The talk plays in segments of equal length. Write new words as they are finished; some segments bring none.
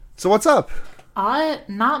So what's up?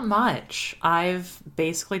 Not much. I've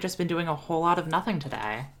basically just been doing a whole lot of nothing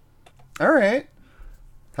today. All right.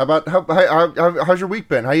 How's your week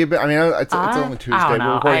been? How you been? I mean, it's only Tuesday. I don't know.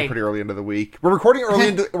 We're recording pretty early into the week. We're recording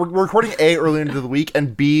early early into the week,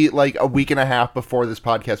 and B, like a week and a half before this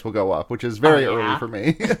podcast will go up, which is very early for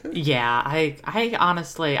me. Yeah, I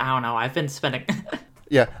honestly, I don't know. I've been spending.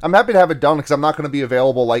 Yeah, I'm happy to have it done because I'm not going to be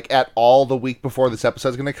available like at all the week before this episode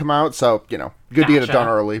is going to come out. So, good to get it done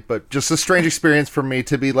early. But just a strange experience for me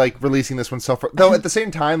to be like releasing this one so far. Though at the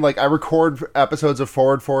same time, like I record episodes of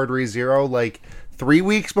Forward ReZero like 3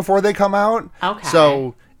 weeks before they come out. Okay.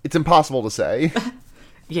 So it's impossible to say.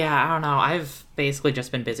 Yeah, I don't know. I've basically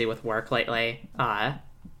just been busy with work lately.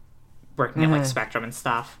 Working at like Spectrum and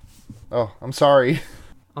stuff. Oh, I'm sorry.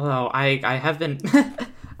 Although I have been,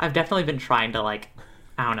 I've definitely been trying to like,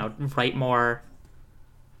 I don't know, write more,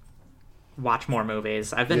 watch more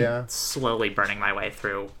movies. I've been slowly burning my way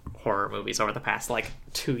through horror movies over the past,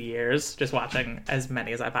 2 years, just watching as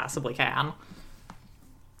many as I possibly can.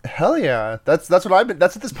 Hell yeah. That's what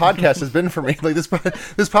that's what this podcast has been for me. Like this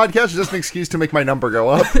podcast is just an excuse to make my number go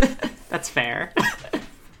up. That's fair.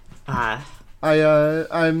 I've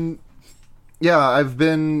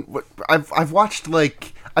watched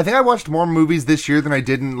I think I watched more movies this year than I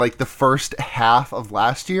did in the first half of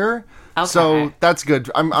last year. Okay. So that's good.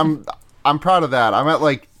 I'm proud of that. I'm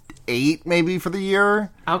at 8 maybe for the year.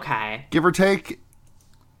 Okay. Give or take.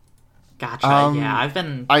 Gotcha. Yeah, I've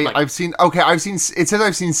been. I've seen. It says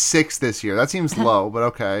I've seen 6 this year. That seems low, but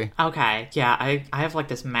okay. Okay. Yeah, I have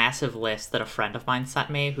this massive list that a friend of mine sent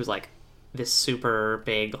me, who's this super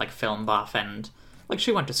big film buff, and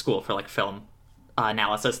she went to school for film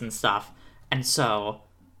analysis and stuff, and so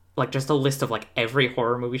just a list of every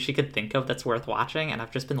horror movie she could think of that's worth watching, and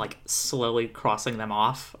I've just been slowly crossing them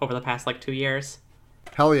off over the past 2 years.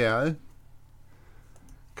 Hell yeah.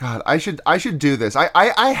 God, I should do this.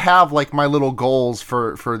 I have my little goals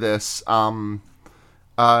for this. I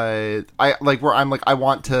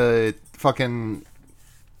want to fucking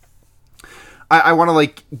I want to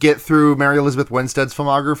get through Mary Elizabeth Winstead's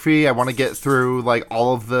filmography. I want to get through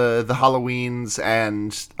all of the Halloweens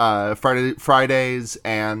and Fridays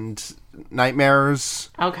and Nightmares.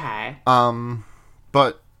 Okay.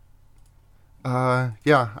 But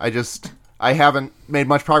yeah, I haven't made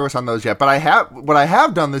much progress on those yet, but what I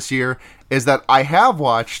have done this year is that I have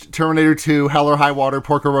watched Terminator 2, Hell or High Water,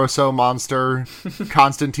 Porco Rosso, Monster,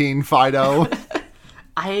 Constantine, Fido.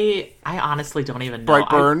 I honestly don't even know.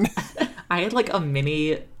 Brightburn. I had a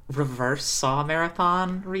mini reverse Saw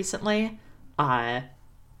marathon recently. Yeah.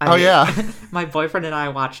 My boyfriend and I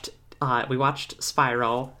watched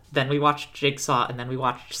Spiral, then we watched Jigsaw, and then we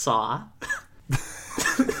watched Saw.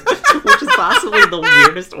 Which is possibly the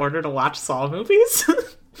weirdest order to watch Saw movies.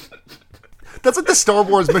 That's like the Star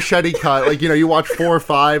Wars machete cut. You watch 4 or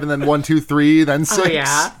 5, and then 1, 2, 3, then 6. Oh,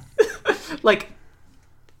 yeah.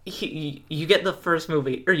 You get the first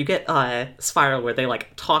movie, or you get Spiral, where they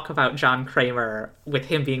talk about John Kramer with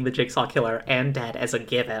him being the Jigsaw killer and dead as a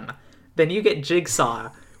given. Then you get Jigsaw,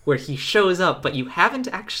 where he shows up, but you haven't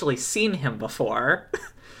actually seen him before.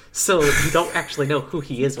 So you don't actually know who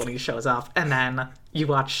he is when he shows up. And then you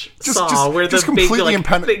watch Saw, where the big thing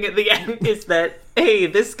at the end is that, hey,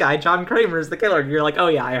 this guy, John Kramer, is the killer. And you're like, oh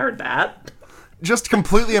yeah, I heard that. Just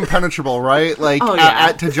completely impenetrable, right?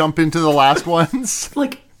 To jump into the last ones.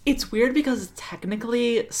 It's weird because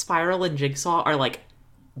technically Spiral and Jigsaw are,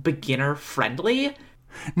 beginner friendly.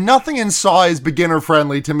 Nothing in Saw is beginner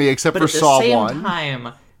friendly to me except for Saw 1. But at the same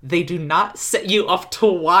time, they do not set you up to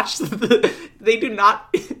watch they do not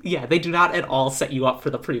at all set you up for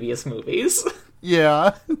the previous movies.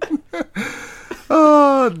 Yeah.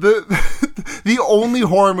 The only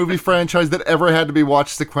horror movie franchise that ever had to be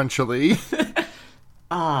watched sequentially.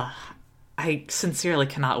 I sincerely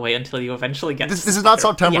cannot wait until you eventually get this is not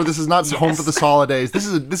September, yes. This is not Home for the Holidays. This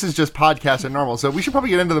is just podcast and normal, so we should probably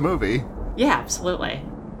get into the movie. Yeah, absolutely.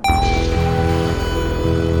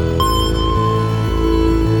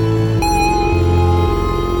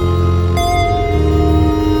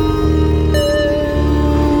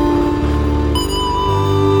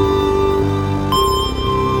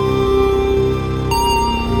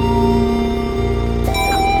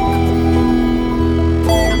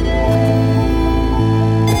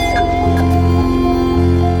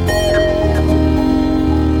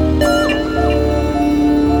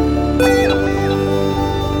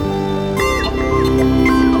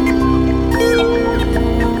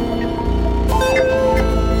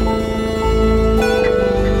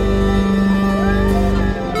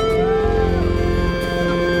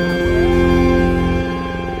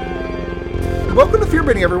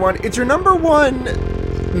 Everyone, it's your number one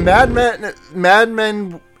Mad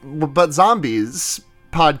Men, but zombies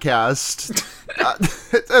podcast.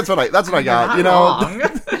 That's what I got. You know, wrong.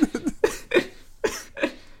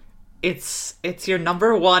 It's your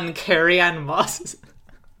number one Carrie-Anne Moss.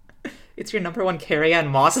 It's your number one Carrie-Anne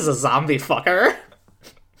Moss is a zombie fucker.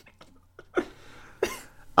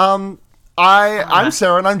 I'm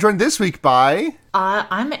Sarah, and I'm joined this week by...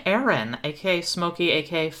 I'm Aaron, aka Smokey,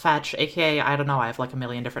 aka Fetch, aka, I don't know, I have like a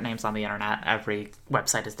million different names on the internet. Every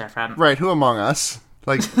website is different. Right, who among us?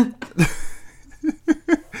 Like...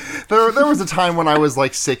 there was a time when I was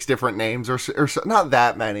like 6 different names, or not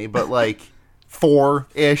that many, but like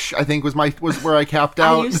 4-ish, I think was where I capped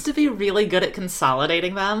out. I used to be really good at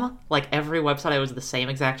consolidating them. Like every website I was the same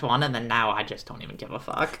exact one, and then now I just don't even give a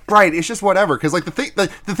fuck. Right, it's just whatever. Because like the thing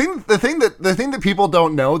that people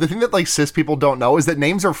don't know, the thing that like cis people don't know is that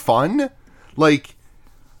names are fun. Like,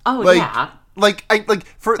 Yeah.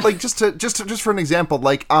 Just for an example,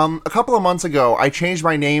 like a couple of months ago, I changed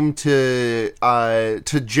my name to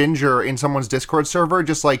Ginger in someone's Discord server,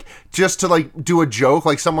 just to like do a joke.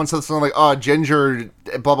 Like someone said something like, "Oh, Ginger,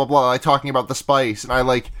 blah blah blah," like talking about the spice, and I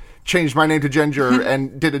like changed my name to Ginger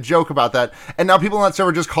and did a joke about that. And now people on that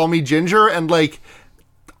server just call me Ginger, and like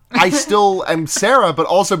I still am Sarah, but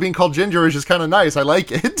also being called Ginger is just kind of nice. I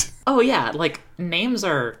like it. Oh yeah, like names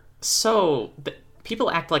are so.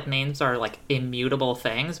 People act like names are, like, immutable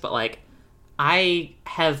things, but, like, I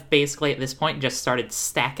have basically, at this point, just started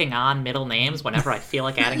stacking on middle names whenever I feel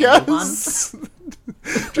like adding a new one.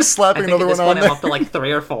 Just slapping another one on there. I'm up to, like,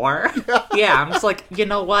 3 or 4. Yeah, I'm just like, you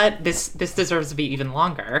know what? This deserves to be even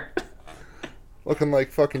longer. Looking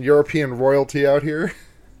like fucking European royalty out here.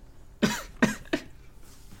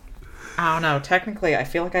 I don't know. Technically, I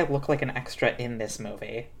feel like I look like an extra in this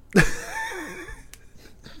movie.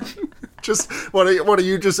 Just what are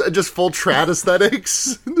you just full trad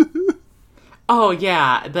aesthetics? Oh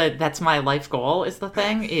yeah, that's my life goal. Is the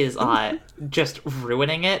thing is just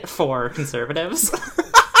ruining it for conservatives.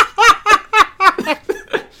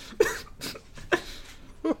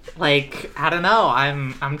 Like I don't know.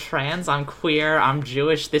 I'm trans. I'm queer. I'm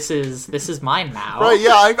Jewish. This is mine now. Right?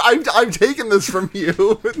 Yeah. I've taken this from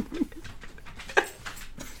you.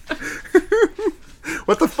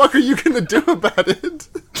 What the fuck are you gonna do about it?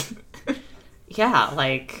 Yeah,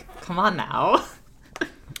 like, come on now.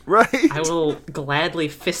 Right. I will gladly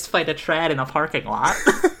fistfight a trad in a parking lot.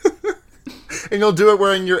 And you'll do it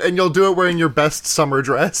wearing your best summer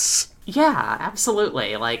dress. Yeah,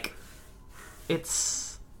 absolutely. Like,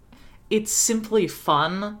 it's simply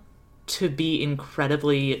fun to be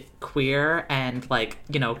incredibly queer and, like,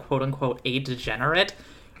 you know, quote unquote a degenerate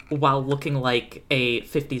while looking like a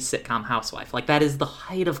 50s sitcom housewife. Like, that is the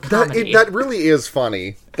height of comedy. That really is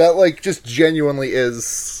funny. That, like, just genuinely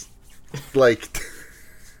is, like,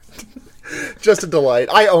 just a delight.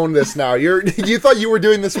 I own this now. You thought you were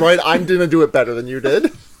doing this right. I'm gonna do it better than you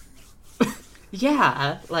did.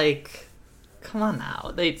 Yeah, like, come on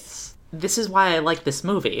now. This is why I like this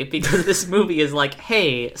movie, because this movie is like,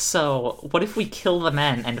 hey, so what if we kill the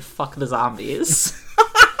men and fuck the zombies?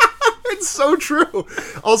 It's so true.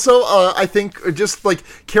 Also, I think just like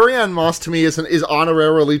Carrie-Anne Moss to me is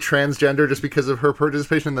honorarily transgender just because of her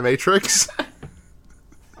participation in The Matrix.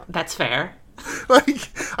 That's fair. Like,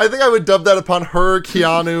 I think I would dub that upon her,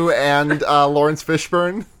 Keanu, and Lawrence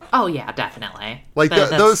Fishburne. Oh yeah, definitely. Like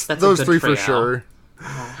those 3 for sure.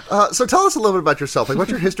 So tell us a little bit about yourself. Like,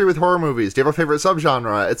 what's your history with horror movies? Do you have a favorite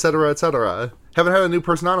subgenre, etc., etc.? Haven't had a new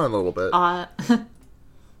person on in a little bit.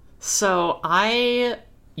 So I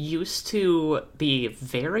used to be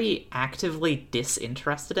very actively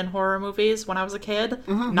disinterested in horror movies when I was a kid.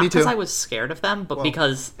 Mm-hmm, Not because I was scared of them, but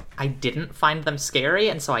because I didn't find them scary,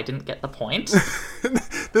 and so I didn't get the point.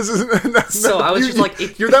 This isn't... So I was just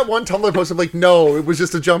like... You're that one Tumblr post of like, no, it was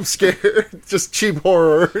just a jump scare. Just cheap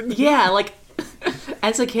horror. Yeah, like...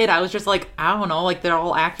 As a kid, I was just like, I don't know, like, they're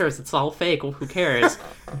all actors, it's all fake, well, who cares?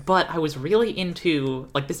 But I was really into...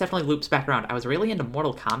 Like, this definitely loops back around. I was really into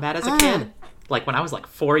Mortal Kombat as a kid. Like, when I was, like,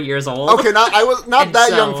 4 years old. Okay, I was not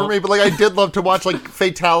that young for me, but, like, I did love to watch, like,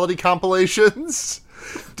 fatality compilations.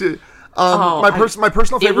 My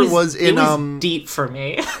personal favorite was in... It was deep for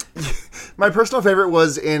me. My personal favorite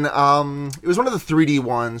was in, it was one of the 3D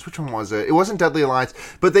ones. Which one was it? It wasn't Deadly Alliance,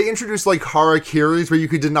 but they introduced, like, harakiris where you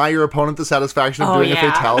could deny your opponent the satisfaction of doing a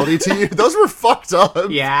fatality to you. Those were fucked up.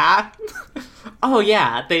 Yeah. Oh,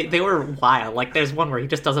 yeah. They were wild. Like, there's one where he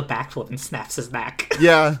just does a backflip and snaps his neck.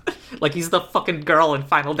 Yeah. Like, he's the fucking girl in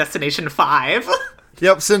Final Destination 5.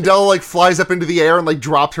 Yep, Sindel, like, flies up into the air and, like,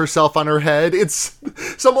 drops herself on her head. It's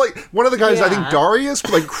some, like, one of the guys, I think Darius,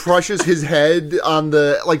 like, crushes his head on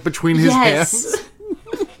the, like, between his hands.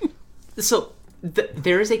 So,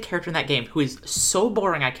 there is a character in that game who is so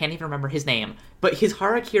boring I can't even remember his name, but his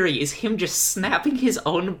harakiri is him just snapping his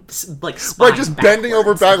own like spine right, just bending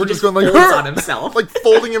over backwards, just going like on himself, like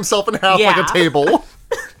folding himself in half like a table.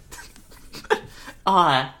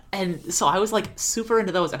 And so I was like super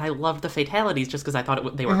into those, and I loved the fatalities just because I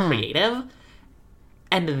thought they were creative.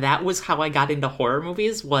 And that was how I got into horror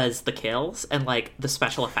movies, was the kills and like the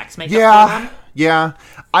special effects makeup for them. Yeah.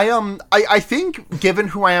 I think, given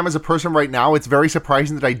who I am as a person right now, it's very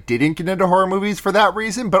surprising that I didn't get into horror movies for that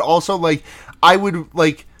reason. But also, like, I would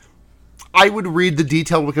read the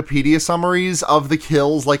detailed Wikipedia summaries of the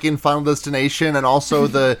kills, like in Final Destination, and also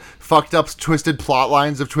the fucked up, twisted plot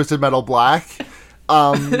lines of Twisted Metal Black.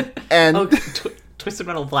 Twisted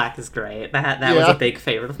Metal Black is great. That was a big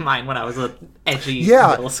favorite of mine when I was a edgy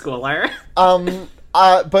middle schooler.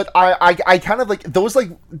 But I kind of like those,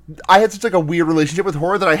 like, I had such like a weird relationship with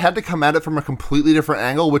horror that I had to come at it from a completely different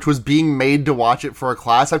angle, which was being made to watch it for a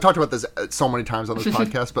class. I've talked about this so many times on this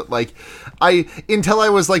podcast, but like until I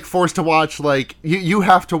was like forced to watch, like, you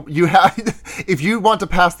have if you want to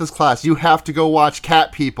pass this class, you have to go watch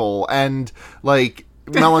Cat People and like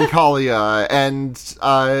Melancholia and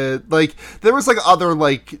like there was like other,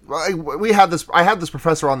 like, I had this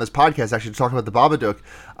professor on this podcast actually to talk about the Babadook.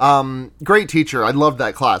 Great teacher. I loved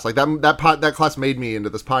that class. Like that class made me into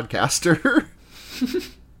this podcaster.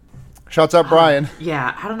 Shouts out Brian.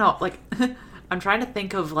 Yeah, I don't know, like I'm trying to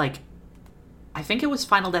think of, like, I think it was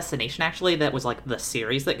Final Destination actually that was like the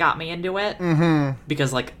series that got me into it.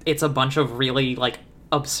 Because like it's a bunch of really like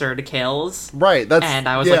absurd kills, right? And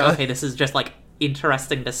I was like, okay, this is just like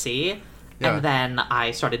interesting to see. And then I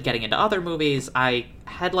started getting into other movies. I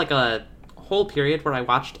had like a whole period where I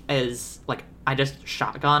watched I just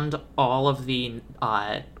shotgunned all of the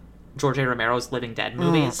George A. Romero's Living Dead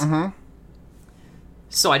movies.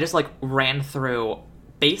 So I just like ran through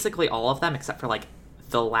basically all of them except for like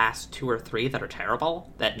the last 2 or 3 that are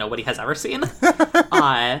terrible that nobody has ever seen.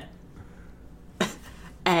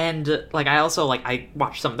 And like I also like I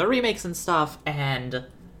watched some of the remakes and stuff and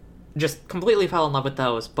just completely fell in love with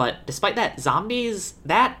those. But despite that, zombies,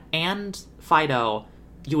 that and Fido,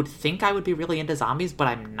 you would think I would be really into zombies, but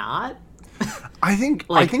I'm not. I think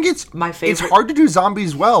it's my favorite. It's hard to do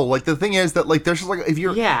zombies well. Like the thing is that like there's just like if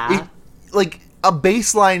you're like a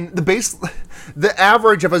baseline, the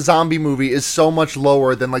average of a zombie movie is so much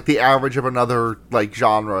lower than like the average of another like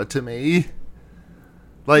genre to me.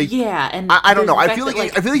 Like, yeah, and I don't know. I feel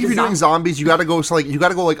like if you're doing zombies, you gotta go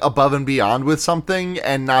like above and beyond with something,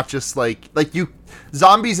 and not just like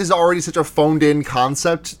zombies is already such a phoned in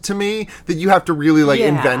concept to me that you have to really like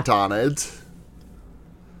invent on it.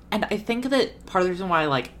 And I think that part of the reason why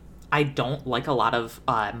like I don't like a lot of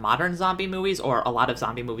modern zombie movies or a lot of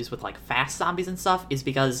zombie movies with like fast zombies and stuff is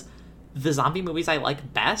because the zombie movies I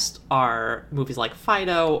like best are movies like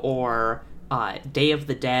Fido or Day of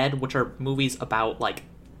the Dead, which are movies about like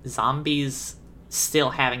zombies still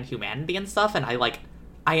having humanity and stuff, and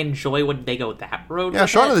I enjoy when they go that road. Yeah,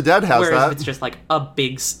 Shaun of the Dead has whereas that. If it's just like a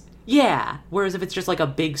big whereas if it's just like a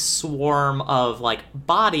big swarm of like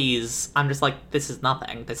bodies, I'm just like, this is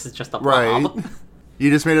nothing. This is just a blob. Right. You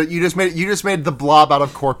just made the blob out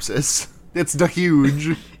of corpses. It's the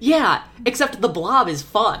huge. Yeah, except the blob is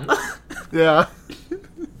fun. Yeah.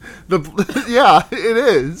 Yeah, it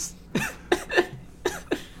is.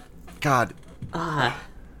 God.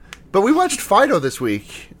 But we watched Fido this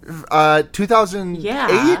week. 2008?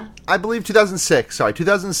 Yeah. I believe 2006. Sorry,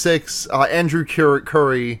 2006. Andrew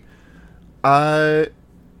Curry.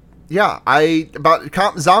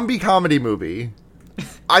 Zombie comedy movie.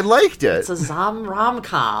 I liked it. It's a zom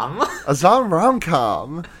rom-com. A zom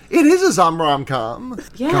rom-com. It is a zom rom-com.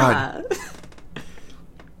 Yeah. God.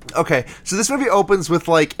 Okay, so this movie opens with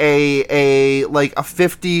like a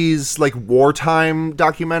 50s like wartime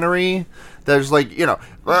documentary. There's like,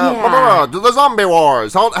 the zombie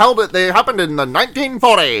wars they happened in the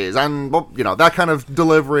 1940s, and that kind of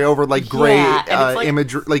delivery over like gray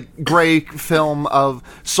imagery, like gray film of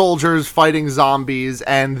soldiers fighting zombies,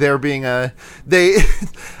 and there being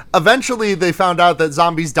eventually they found out that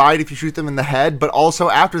zombies died if you shoot them in the head, but also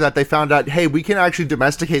after that they found out, hey, we can actually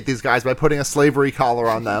domesticate these guys by putting a slavery collar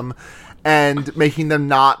on them and making them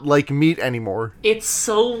not like meat anymore. It's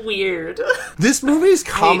so weird. This movie's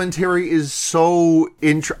commentary is so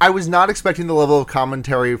I was not expecting the level of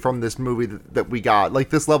commentary from this movie that we got.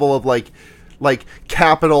 Like this level of like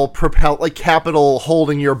capital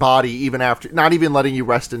holding your body even after, not even letting you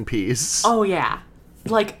rest in peace. Oh yeah.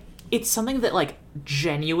 Like it's something that like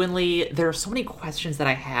genuinely, there are so many questions that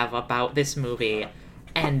I have about this movie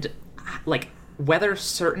and like whether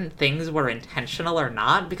certain things were intentional or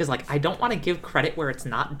not, because like I don't want to give credit where it's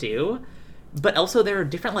not due, But also there are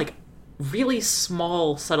different, like, really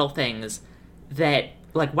small, subtle things that,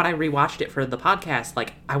 like, when I rewatched it for the podcast,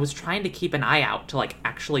 like, I was trying to keep an eye out to, like,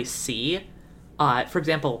 actually see. For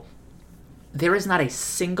example, there is not a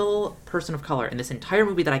single person of color in this entire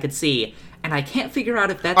movie that I could see, and I can't figure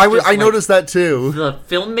out if that's I noticed that too. The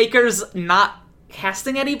filmmakers not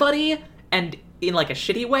casting anybody, and in, like, a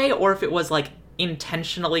shitty way, or if it was, like,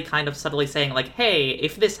 intentionally kind of subtly saying, like, hey,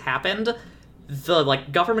 if this happened, the,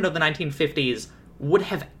 like, government of the 1950s would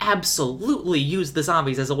have absolutely used the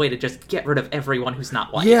zombies as a way to just get rid of everyone who's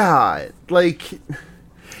not white. Yeah, like...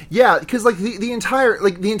 Yeah, because like the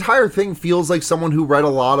entire thing feels like someone who read a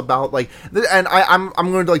lot about like, and I'm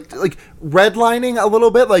going to like redlining a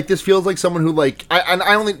little bit. Like this feels like someone who like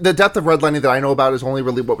I only the depth of redlining that I know about is only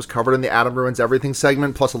really what was covered in the Adam Ruins Everything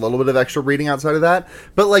segment, plus a little bit of extra reading outside of that.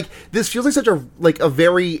 But like this feels like such a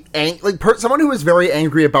very someone who is very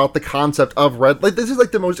angry about the concept of this is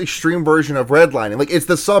like the most extreme version of redlining. Like it's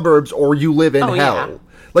the suburbs or you live in hell. Yeah.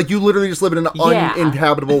 Like you literally just live in an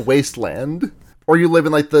uninhabitable wasteland. Or you live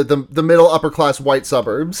in, like, the middle upper-class white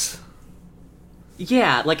suburbs.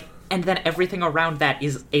 Yeah, like, and then everything around that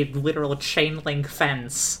is a literal chain-link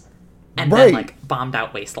fence. And then, like,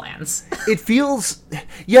 bombed-out wastelands. It feels...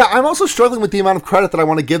 Yeah, I'm also struggling with the amount of credit that I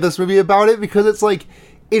want to give this movie about it, because it's, like,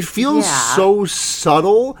 it feels so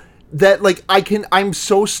subtle that, like, I'm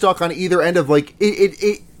so stuck on either end of, like,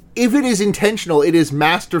 if it is intentional, it is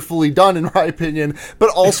masterfully done, in my opinion. But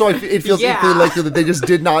also, it feels equally likely that they just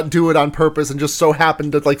did not do it on purpose and just so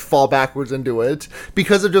happened to like fall backwards into it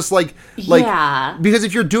because of just because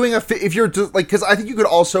if you're doing because I think you could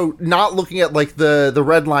also not looking at like the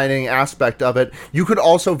redlining aspect of it, you could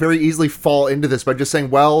also very easily fall into this by just saying,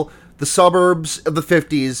 well, the suburbs of the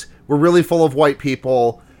 50s were really full of white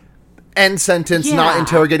people. End sentence, not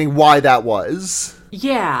interrogating why that was.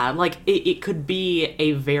 Yeah, like, it could be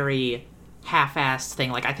a very half-assed thing.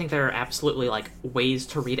 Like, I think there are absolutely, like, ways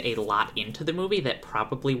to read a lot into the movie that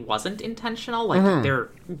probably wasn't intentional. Like,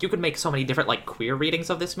 you could make so many different, like, queer readings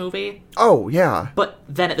of this movie. Oh, yeah. But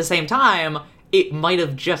then at the same time, it might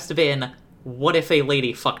have just been, what if a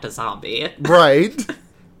lady fucked a zombie? Right.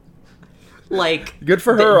 Like... Good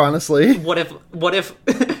for her, honestly. What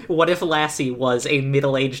if Lassie was a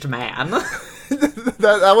middle-aged man?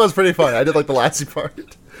 that was pretty funny. I did like the Lassie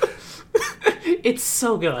part. It's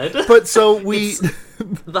so good. But so it's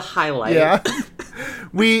the highlight. Yeah.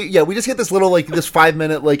 We just get this little like this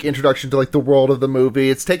 5-minute like introduction to like the world of the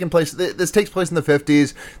movie. This takes place in the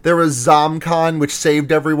 50s. There was ZomCon, which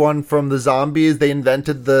saved everyone from the zombies. They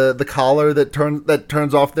invented the collar that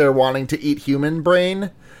turns off their wanting to eat human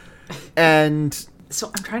brain. And so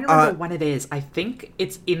I'm trying to remember when it is. I think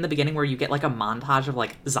it's in the beginning where you get like a montage of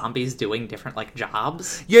like zombies doing different like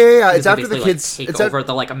jobs. Yeah. It's after the kids take over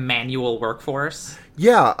the like manual workforce.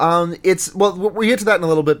 Yeah. We get to that in a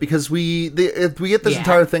little bit because we get this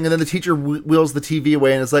entire thing, and then the teacher wheels the TV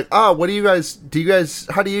away and is like, "Oh, what do you guys?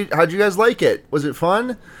 How'd you guys like it? Was it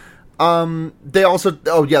fun?" They also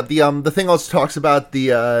the thing also talks about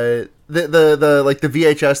the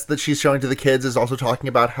VHS that she's showing to the kids is also talking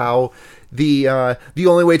about how the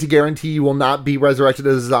only way to guarantee you will not be resurrected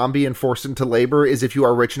as a zombie and forced into labor is if you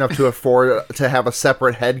are rich enough to afford to have a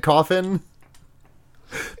separate head coffin.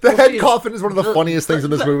 The head coffin is one of the funniest things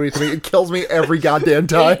in this movie to me. It kills me every goddamn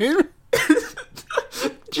time.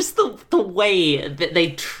 Just the way that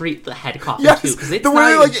they treat the head coffin too, because it's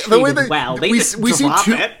we see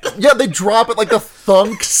it. Yeah, they drop it like the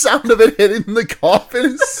thunk sound of it hitting the coffin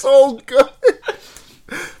is so good.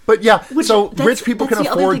 But yeah, rich people can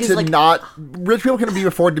afford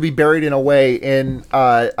to be buried in a way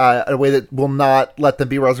that will not let them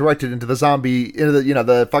be resurrected into the zombie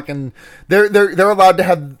the fucking they're allowed to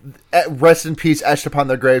have rest in peace etched upon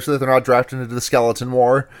their graves so that they're not drafted into the skeleton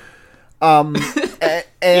war. The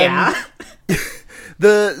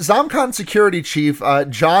ZomCon security chief,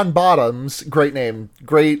 John Bottoms, great name,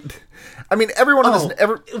 great. I mean, everyone in this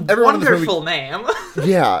wonderful name.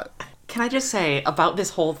 Yeah. Can I just say about this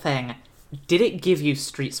whole thing? Did it give you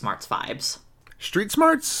Street Smarts vibes? Street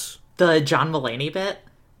Smarts? The John Mulaney bit,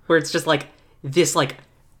 where it's just like this like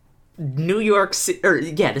New York City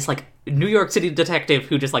detective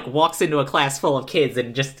who just like walks into a class full of kids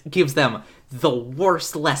and just gives them the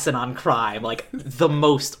worst lesson on crime, like the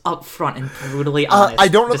most upfront and brutally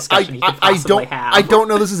honest discussion you could possibly have. I don't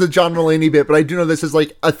know this is a John Mulaney bit, but I do know this is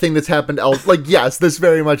like a thing that's happened else. Like, yes, this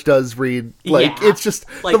very much does read like it's just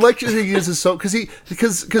like, the lectures he uses so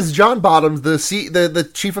because John Bottoms,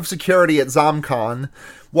 the chief of security at ZomCon,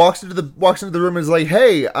 walks into the room and is like,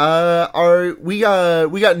 "Hey, we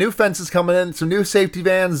got new fences coming in, some new safety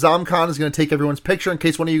vans. ZomCon is going to take everyone's picture in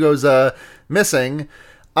case one of you goes missing.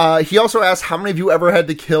 He also asked, how many of you ever had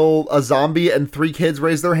to kill a zombie? And 3 kids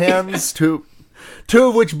raised their hands, two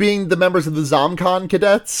of which being the members of the ZomCon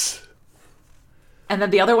cadets. And then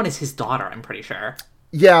the other one is his daughter, I'm pretty sure.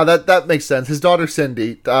 Yeah, that makes sense. His daughter,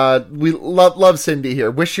 Cindy. We love Cindy here.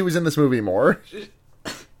 Wish she was in this movie more.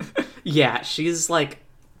 Yeah, she's like...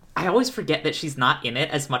 I always forget that she's not in it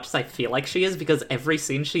as much as I feel like she is, because every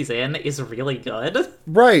scene she's in is really good.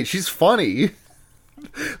 Right, she's funny.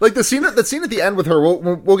 Like, the scene at the end with her,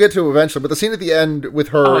 we'll get to eventually, but the scene at the end with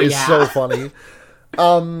her is so funny.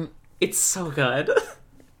 It's so good.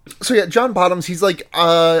 So yeah, John Bottoms, he's like,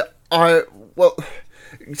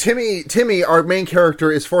 Timmy, our main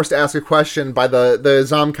character, is forced to ask a question by the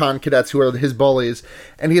ZomCon cadets who are his bullies,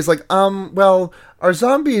 and he's like, well, are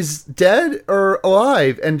zombies dead or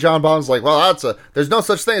alive? And John Bottoms is like, well, there's no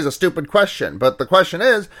such thing as a stupid question, but the question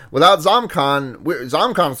is, without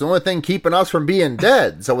ZomCon's the only thing keeping us from being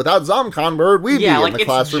dead, so without ZomCon, where would we be? Like, and the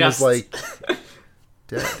classroom is like,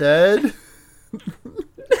 dead?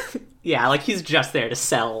 Yeah, like, he's just there to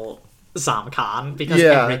sell ZomCon, because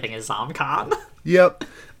everything is ZomCon. Yep.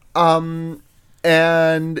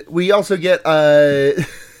 And we also get,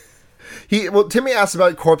 Timmy asked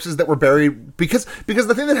about corpses that were buried, because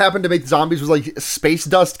the thing that happened to make zombies was, like, space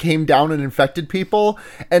dust came down and infected people,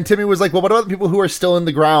 and Timmy was like, well, what about the people who are still in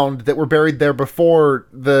the ground that were buried there before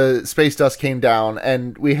the space dust came down,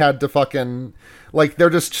 and we had to fucking... Like, they're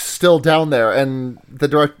just still down there, and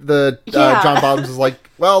John Bottoms is like,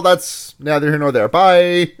 well, that's neither here nor there.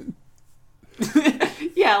 Bye!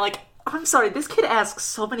 Yeah, like, I'm sorry, this kid asks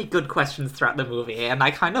so many good questions throughout the movie, and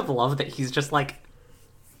I kind of love that he's just, like,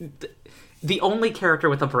 the only character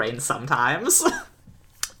with a brain sometimes.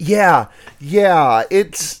 The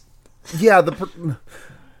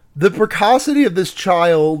precocity of this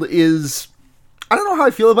child is... I don't know how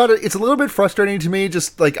I feel about it. It's a little bit frustrating to me.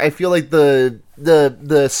 Just like, I feel like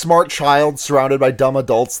the smart child surrounded by dumb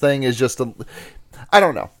adults thing is just I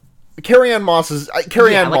don't know. Carrie-Anne Moss is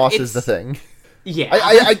the thing. Yeah.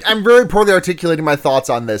 I'm very poorly articulating my thoughts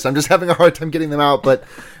on this. I'm just having a hard time getting them out. But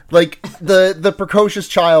like the precocious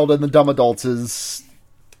child and the dumb adults is,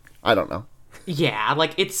 I don't know. Yeah,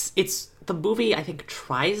 like it's the movie, I think,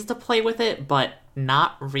 tries to play with it, but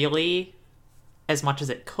not really as much as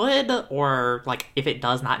it could, or like if it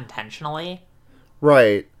does, not intentionally.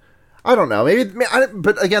 Right. I don't know.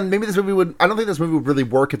 But again, maybe this movie would. I don't think this movie would really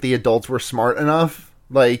work if the adults were smart enough.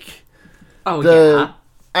 Like, yeah.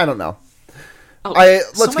 I don't know.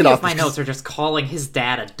 Let's so many of my notes are just calling his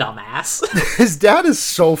dad a dumbass. His dad is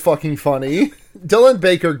so fucking funny. Dylan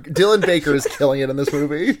Baker is killing it in this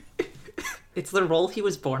movie. It's the role he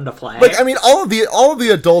was born to play. Like, I mean, all of the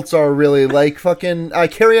adults are really, like, fucking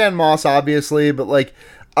Carrie-Anne Moss, obviously, but, like,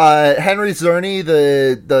 Henry Czerny,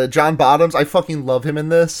 the John Bottoms, I fucking love him in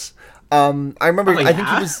this. I remember, I think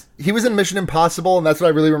he was in Mission Impossible, and that's what I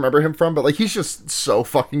really remember him from, but, like, he's just so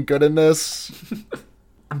fucking good in this.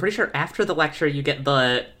 I'm pretty sure after the lecture you get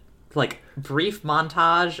the, like, brief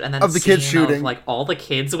montage and then of the kids shooting, of, like, all the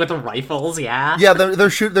kids with the rifles. Yeah,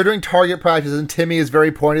 they're doing target practice, and Timmy is very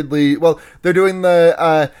pointedly, they're doing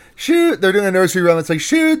the they're doing a nursery rhyme that's like,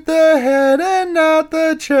 shoot the head and not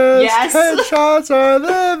the chest. Yes. Headshots are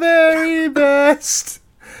the very best.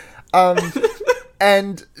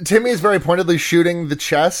 And Timmy is very pointedly shooting the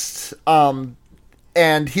chest, and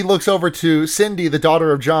he looks over to Cindy, the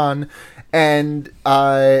daughter of John, and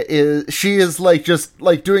she is like just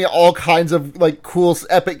like doing all kinds of like cool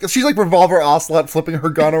epic. She's like Revolver Ocelot flipping her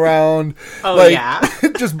gun around,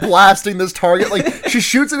 just blasting this target. Like, she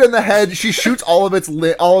shoots it in the head. She shoots all of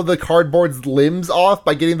the cardboard's limbs off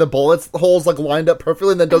by getting the bullets holes like lined up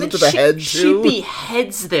perfectly, and then does it to the head too. She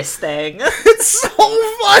beheads this thing. It's so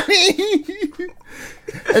funny.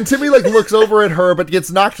 And Timmy like looks over at her, but gets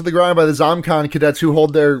knocked to the ground by the ZomCon cadets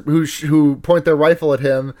who point their rifle at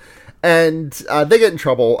him. And they get in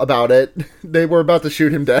trouble about it. They were about to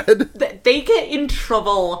shoot him dead. They get in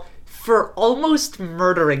trouble for almost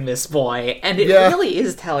murdering this boy. And it really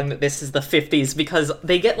is telling that this is the 50s, because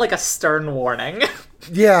they get, like, a stern warning.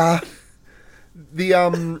 Yeah. The,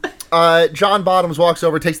 John Bottoms walks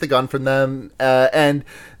over, takes the gun from them, and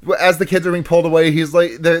as the kids are being pulled away, he's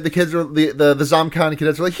like, the kids are, the ZomCon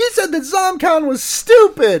cadets are like, he said that ZomCon was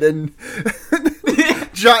stupid! And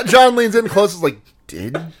John leans in close, is like,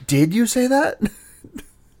 Did you say that?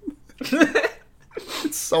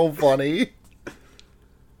 It's so funny.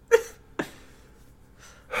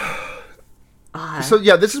 So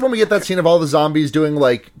yeah, this is when we get that scene of all the zombies doing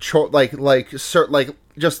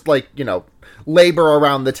labor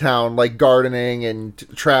around the town, like gardening and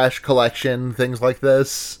trash collection, things like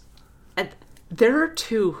this. And there are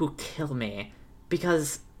two who kill me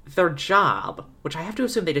because their job, which I have to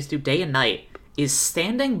assume they just do day and night, is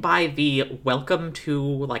standing by the welcome to,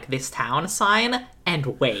 like, this town sign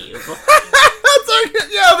and wave.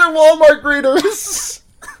 Yeah, they're Walmart greeters.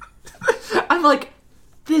 I'm like,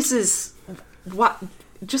 this is... what?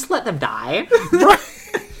 Just let them die.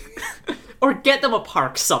 Or get them a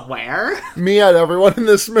park somewhere. Me and everyone in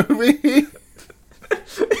this movie.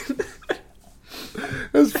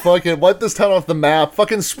 Just fucking wipe this town off the map.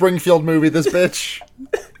 Fucking Springfield movie, this bitch.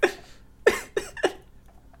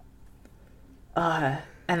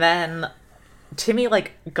 And then Timmy,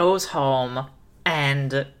 like, goes home,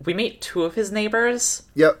 and we meet two of his neighbors.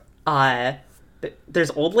 Yep.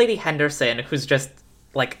 There's old lady Henderson, who's just,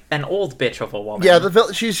 like, an old bitch of a woman. Yeah,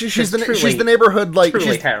 she's the neighborhood, like,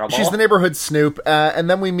 truly terrible. She's the neighborhood Snoop. And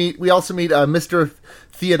then we also meet Mr.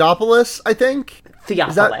 Theodopoulos, I think.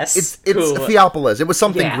 Theophilus. It's Theophilus. It was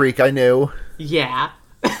something Greek, I knew. Yeah.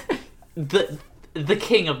 The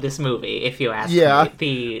king of this movie, if you ask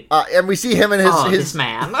me. And we see him and his this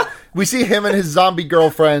man. We see him and his zombie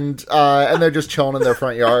girlfriend, and they're just chilling in their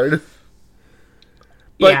front yard.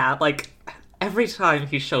 But, yeah, like, every time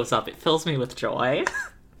he shows up, it fills me with joy.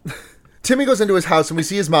 Timmy goes into his house, and we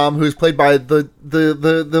see his mom, who's played by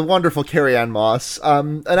the wonderful Carrie-Anne Moss.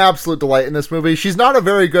 An absolute delight in this movie. She's not a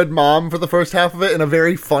very good mom for the first half of it in a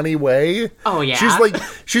very funny way. Oh yeah,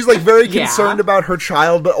 she's very concerned about her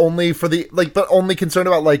child, but only concerned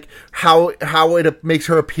about like how it makes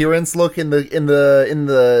her appearance look in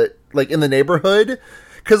the neighborhood.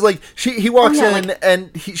 Because, like, he walks in,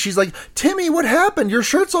 and she's like, Timmy, what happened? Your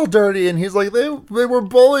shirt's all dirty. And he's like, they were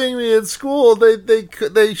bullying me at school. They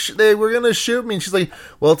were going to shoot me. And she's like,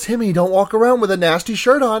 well, Timmy, don't walk around with a nasty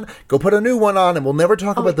shirt on. Go put a new one on, and we'll never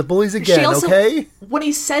talk about the bullies again, okay? When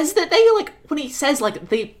he says that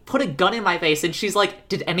they put a gun in my face, and she's like,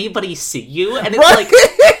 did anybody see you? And it's like,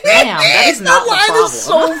 damn, that is not the problem. Is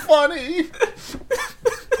so funny.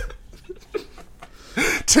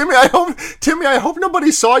 Timmy, I hope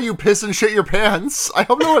nobody saw you piss and shit your pants. I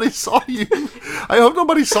hope nobody saw you.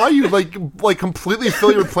 Like completely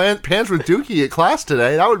fill your pants with dookie at class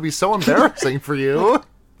today. That would be so embarrassing for you.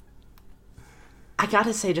 I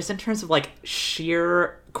gotta say, just in terms of, like,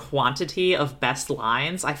 sheer quantity of best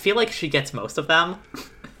lines, I feel like she gets most of them.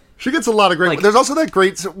 She gets a lot of great... Like, there's also that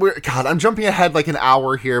great... God, I'm jumping ahead like an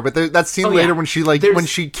hour here, but that scene later when she, like, when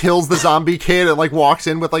she kills the zombie kid and, like, walks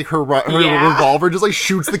in with, like, her revolver, just, like,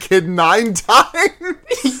 shoots the kid 9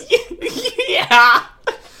 times. Yeah.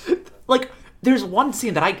 Like, there's one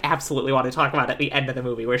scene that I absolutely want to talk about at the end of the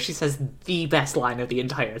movie where she says the best line of the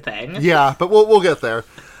entire thing. Yeah, but we'll get there.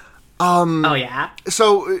 Oh, yeah?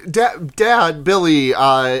 So, Dad,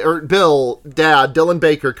 Dylan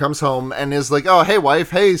Baker comes home and is like, oh, hey, wife,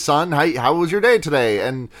 hey, son, how was your day today?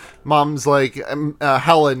 And Mom's like,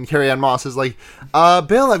 Helen, Carrie-Anne Moss, is like,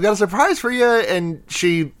 Bill, I've got a surprise for you. And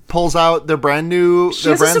she pulls out their brand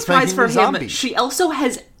spanking new zombie. She also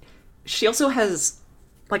has,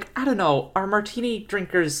 like, I don't know, are martini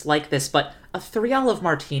drinkers like this, but a 3 olive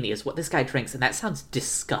martini is what this guy drinks, and that sounds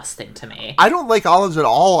disgusting to me. I don't like olives at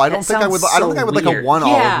all. I don't think I would like a 1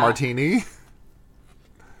 olive martini.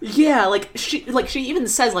 Yeah, like she even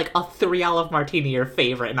says, like, a 3 olive martini your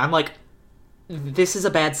favorite, and I'm like, this is a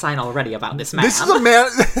bad sign already about this man. This is a man.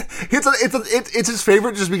 It's his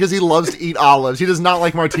favorite just because he loves to eat olives. He does not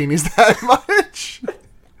like martinis that much.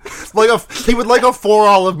 He would like a 4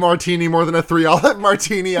 olive martini more than a 3 olive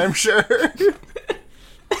martini, I'm sure.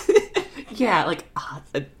 Yeah, like,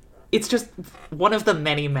 it's just one of the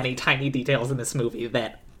many, many tiny details in this movie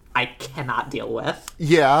that I cannot deal with.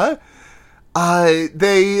 Yeah.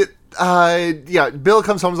 Bill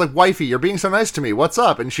comes home and is like, wifey, you're being so nice to me. What's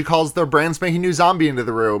up? And she calls their brand spanking new zombie into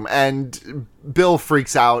the room, and Bill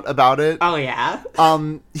freaks out about it. Oh, yeah?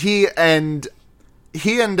 Bill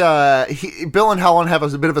and Helen have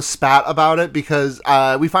a bit of a spat about it because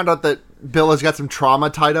we find out that Bill has got some trauma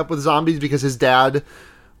tied up with zombies because his dad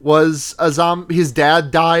was a zombie. His dad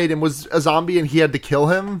died and was a zombie, and he had to kill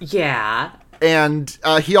him. Yeah. And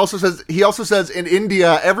he also says in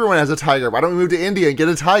India everyone has a tiger. Why don't we move to India and get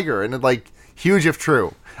a tiger? And like, huge if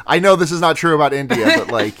true. I know this is not true about India, but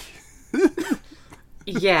like,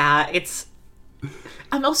 yeah, it's.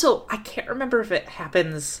 I can't remember if it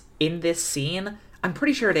happens in this scene. I'm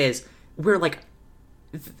pretty sure it is. Where, like,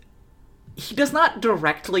 he does not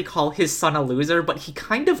directly call his son a loser, but he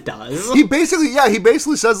kind of does. He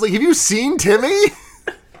basically says, like, have you seen Timmy?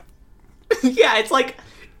 Yeah, it's like,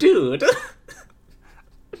 dude.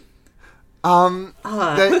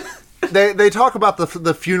 they talk about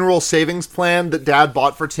the funeral savings plan that Dad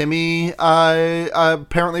bought for Timmy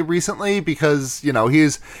apparently recently, because you know he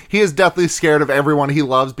is deathly scared of everyone he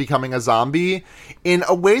loves becoming a zombie in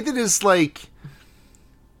a way that is like,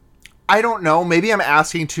 I don't know, maybe I'm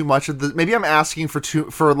asking too much of the, maybe I'm asking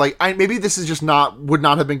maybe this is just would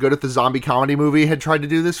not have been good if the zombie comedy movie had tried to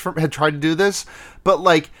do this, but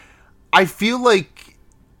like I feel like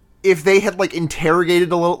if they had like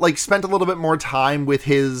interrogated a little, like spent a little bit more time with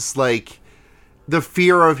his, like the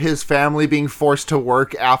fear of his family being forced to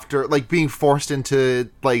work after, like being forced into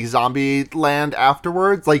like zombie land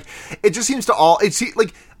afterwards, like it just seems to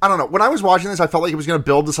like, I don't know, when I was watching this I felt like it was going to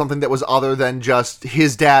build to something that was other than just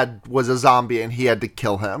his dad was a zombie and he had to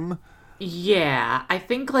kill him. Yeah, I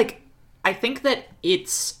think that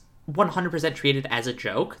it's 100% treated as a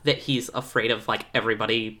joke that he's afraid of like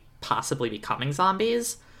everybody possibly becoming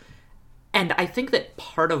zombies. And I think that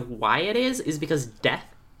part of why it is because death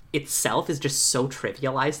itself is just so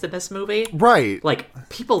trivialized in this movie. Right. Like,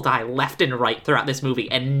 people die left and right throughout this movie,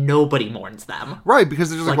 and nobody mourns them. Right,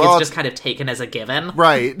 because they're just like well, it's just kind of taken as a given.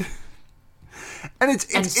 Right. And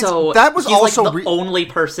so that was he's also like the only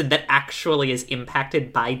person that actually is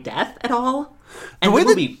impacted by death at all. And the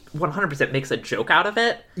movie 100% makes a joke out of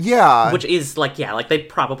it. Yeah. Which is, like, yeah, like, they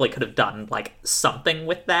probably could have done, like, something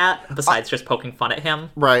with that besides just poking fun at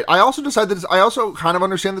him. Right. I also kind of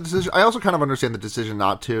understand the decision. I also kind of understand the decision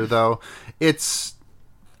not to, though. God.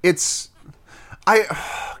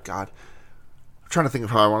 I'm trying to think of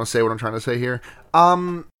how I want to say what I'm trying to say here.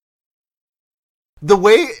 The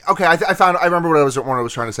way, okay, I remember what I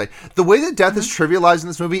was trying to say. The way that death is trivialized in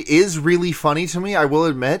this movie is really funny to me, I will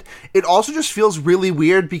admit. It also just feels really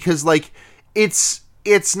weird because, like, it's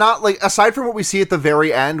not, like, aside from what we see at the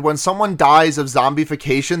very end, when someone dies of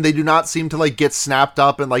zombification, they do not seem to, like, get snapped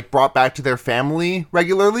up and, like, brought back to their family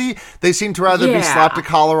regularly. They seem to rather be slapped a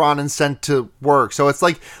collar on and sent to work. So it's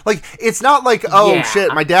like, it's not like, oh,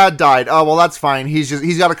 shit, my dad died. Oh, well, that's fine.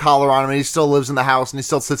 He's got a collar on him and he still lives in the house and he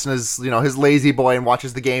still sits in his, you know, his lazy boy and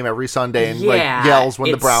watches the game every Sunday and, like, yells when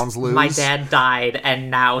the Browns lose. My dad died and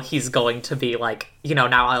now he's going to be, like, you know,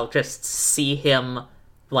 now I'll just see him,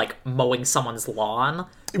 like, mowing someone's lawn,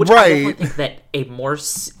 which I definitely think that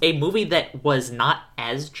a movie that was not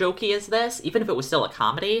as jokey as this, even if it was still a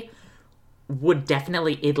comedy, would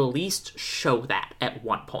definitely at least show that at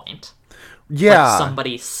one point. Yeah, like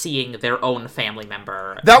somebody seeing their own family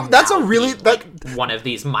member. That's a really like one of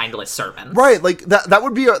these mindless servants, right? Like that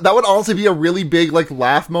would honestly be a really big like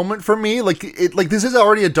laugh moment for me. Like this is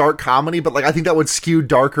already a dark comedy, but like I think that would skew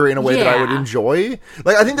darker in a way that I would enjoy.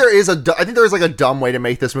 Like I think there is like a dumb way to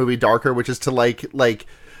make this movie darker, which is to like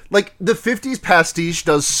the 50s pastiche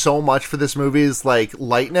does so much for this movie's like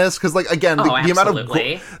lightness, because like again the amount of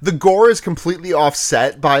the gore is completely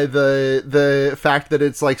offset by the fact that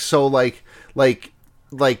it's like so like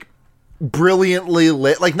brilliantly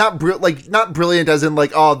lit, like not brilliant as in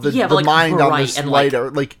like the like mind on this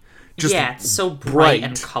lighter, like just it's so bright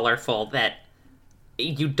and colorful that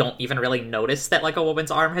you don't even really notice that like a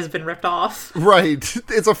woman's arm has been ripped off. Right,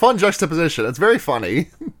 it's a fun juxtaposition. It's very funny.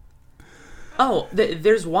 Oh,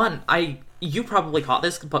 there's one you probably caught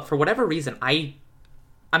this, but for whatever reason I'm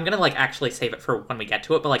gonna like actually save it for when we get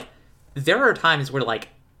to it. But like there are times where like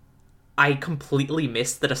I completely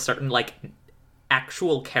missed that a certain like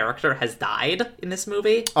actual character has died in this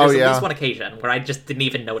movie. There's at least one occasion where I just didn't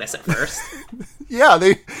even notice at first. Yeah,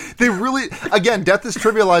 they really, again, death is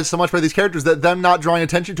trivialized so much by these characters that them not drawing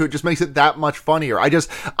attention to it just makes it that much funnier. I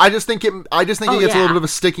just think it gets a little bit of a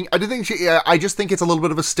sticking. I just think it's a little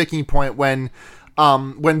bit of a sticking point when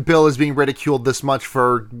Bill is being ridiculed this much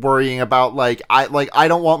for worrying about I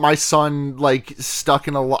don't want my son like stuck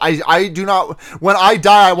in a I do not, when I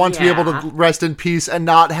die I want to be able to rest in peace and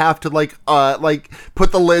not have to like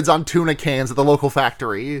put the lids on tuna cans at the local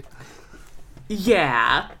factory.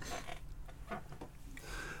 Yeah.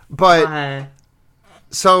 But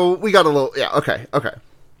so we got a little okay.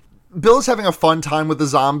 Bill is having a fun time with the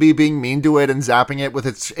zombie being mean to it and zapping it with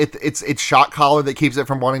its shock collar that keeps it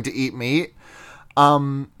from wanting to eat meat.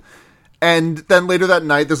 And then later that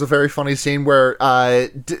night, there's a very funny scene where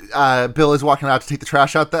Bill is walking out to take the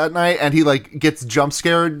trash out that night, and he like gets jump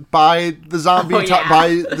scared by the zombie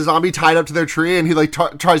by the zombie tied up to their tree, and he like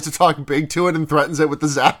tries to talk big to it and threatens it with the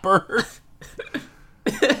zapper.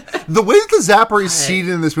 The way that the zapper is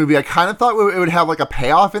seated in this movie, I kind of thought it would have like a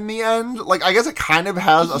payoff in the end. Like I guess it kind of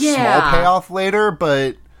has a small payoff later,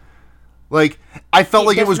 but like I felt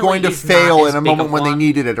like it was going to fail in a moment when they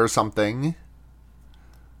needed it or something.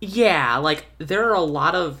 Yeah, like, there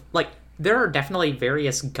are definitely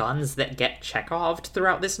various guns that get Chekhoved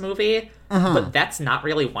throughout this movie, but that's not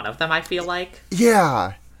really one of them, I feel like.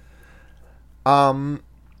 Yeah.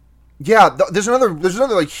 Yeah, there's another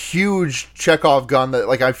like huge Chekhov gun that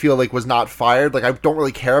like I feel like was not fired. Like I don't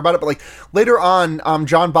really care about it, but like later on,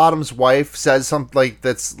 John Bottom's wife says something like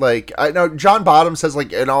that's like I know John Bottom says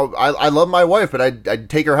like I love my wife, but I'd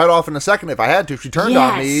take her head off in a second if I had to. If she turned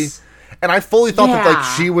on me, and I fully thought that like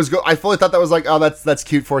she was I fully thought that was like, oh, that's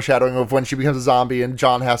cute foreshadowing of when she becomes a zombie and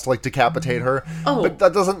John has to like decapitate her. Oh, but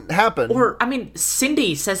that doesn't happen. Or I mean,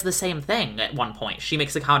 Cindy says the same thing at one point. She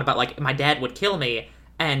makes a comment about like my dad would kill me.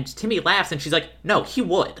 And Timmy laughs, and she's like, no, he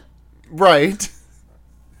would. Right.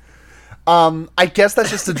 I guess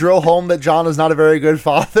that's just to drill home that John is not a very good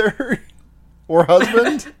father or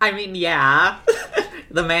husband. I mean, yeah.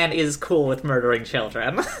 The man is cool with murdering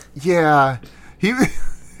children. Yeah. He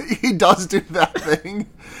does do that thing.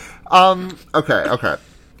 Okay.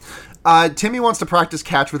 Timmy wants to practice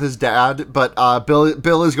catch with his dad, but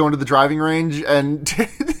Bill is going to the driving range, and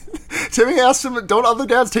Timmy asks him, don't other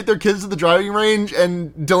dads take their kids to the driving range?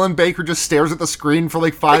 And Dylan Baker just stares at the screen for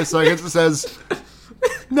like 5 seconds and says,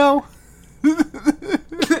 no.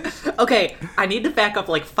 Okay, I need to back up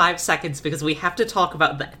like 5 seconds because we have to talk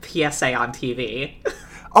about the PSA on TV.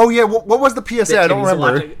 Oh yeah, what was the PSA? I don't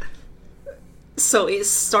remember. Watching. So it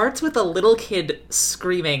starts with a little kid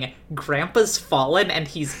screaming, Grandpa's fallen and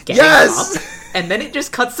he's getting up. And then it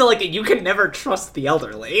just cuts to like, you can never trust the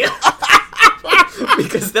elderly.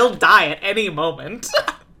 Because they'll die at any moment.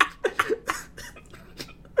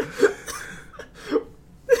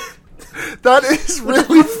 That is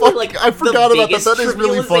really funny. Like, I forgot about that. That is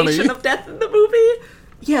really funny. Of death in the movie.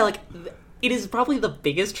 Yeah, like it is probably the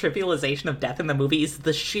biggest trivialization of death in the movie is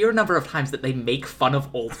the sheer number of times that they make fun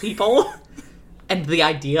of old people and the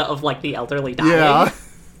idea of like the elderly dying. Yeah.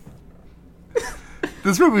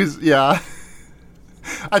 This movie's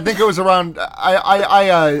I think it was around. I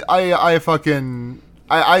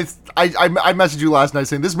messaged you last night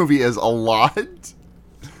saying this movie is a lot.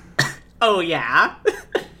 Oh yeah.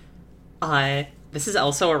 This is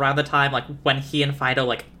also around the time like when he and Fido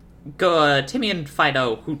like go. Timmy and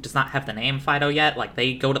Fido, who does not have the name Fido yet, like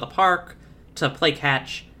they go to the park to play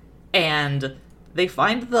catch, and they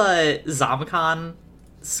find the Zomcon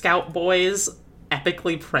Scout boys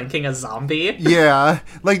epically pranking a zombie. Yeah,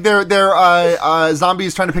 like they're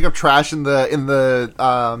zombies trying to pick up trash in the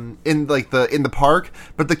park,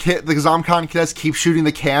 but the Zomcon cadets keep shooting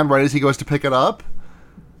the cam right as he goes to pick it up.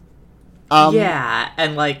 Yeah,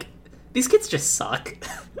 and like these kids just suck.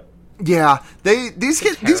 Yeah, these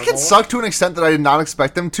kids suck to an extent that I did not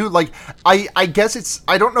expect them to. Like, I guess it's,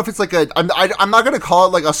 I don't know if it's like I'm not gonna call it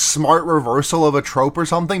like a smart reversal of a trope or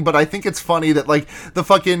something, but I think it's funny that like the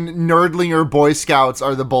fucking nerdlinger Boy Scouts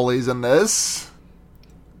are the bullies in this.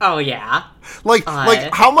 Oh yeah. Like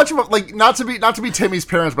how much of a, like not to be Timmy's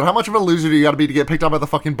parents, but how much of a loser do you got to be to get picked up by the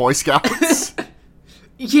fucking Boy Scouts?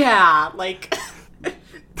 Yeah, like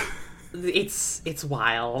it's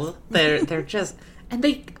wild. They're just. And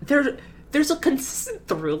there's a consistent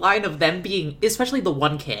through line of them being, especially the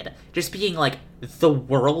one kid, just being, like, the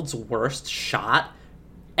world's worst shot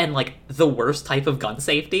and, like, the worst type of gun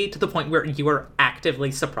safety to the point where you are actively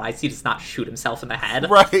surprised he does not shoot himself in the head.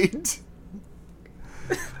 Right.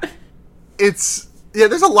 There's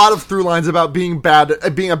a lot of through lines about being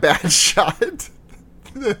a bad shot.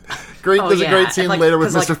 There's a great scene later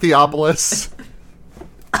with Mr. Theopolis.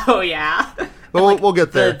 Oh, yeah. But we'll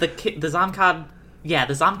get there. The Zomcon... Yeah,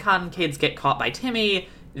 the Zomcon kids get caught by Timmy.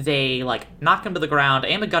 They, like, knock him to the ground,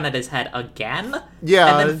 aim a gun at his head again.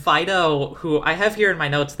 Yeah. And then Fido, who I have here in my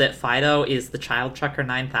notes that Fido is the Child Chucker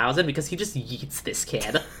 9000 because he just yeets this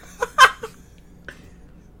kid.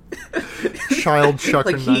 Child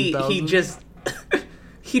Chucker like, 9000.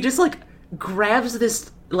 He just, like, grabs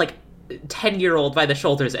this, like, 10-year-old by the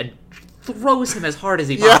shoulders and throws him as hard as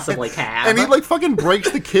he possibly can. And he, like, fucking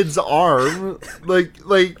breaks the kid's arm. Like,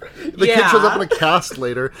 the kid shows up in a cast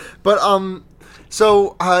later. But,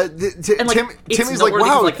 so, Timmy's like,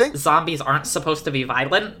 wow, zombies aren't supposed to be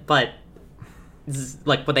violent, but,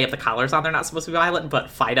 like, when they have the collars on, they're not supposed to be violent,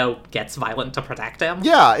 but Fido gets violent to protect him.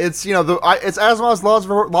 Yeah, it's, it's Asimov's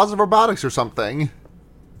laws of robotics or something.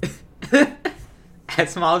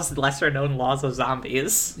 Asimov's lesser-known laws of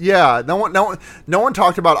zombies. Yeah, no one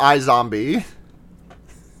talked about iZombie.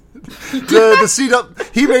 The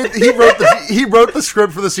CW he wrote the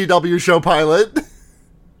script for the CW show pilot.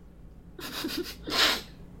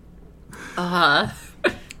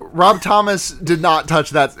 Rob Thomas did not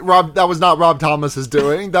touch that. That was not Rob Thomas's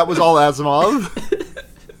doing. That was all Asimov.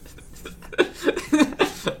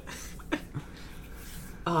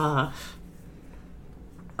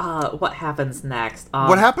 what happens next?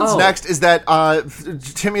 What happens next is that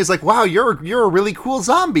Timmy is like, "Wow, you're a really cool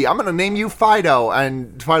zombie. I'm gonna name you Fido."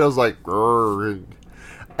 And Fido's like, "Grr."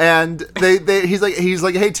 And he's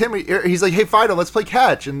like, "Hey Timmy," he's like, "Hey Fido, let's play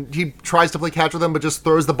catch." And he tries to play catch with him, but just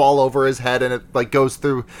throws the ball over his head, and it like goes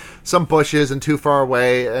through some bushes and too far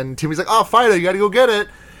away. And Timmy's like, "Oh, Fido, you got to go get it."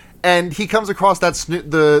 And he comes across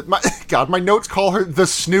that my notes call her the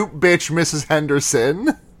Snoop bitch, Mrs.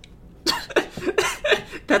 Henderson.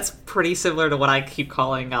 That's pretty similar to what I keep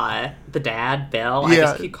calling the dad, Bill. Yeah. I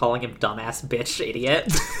just keep calling him dumbass bitch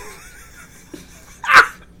idiot.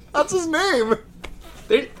 That's his name.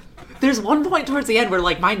 There's one point towards the end where,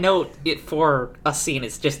 like, my note for a scene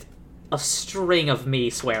is just a string of me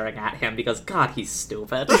swearing at him because, God, he's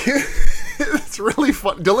stupid. It's really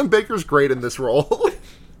fun. Dylan Baker's great in this role.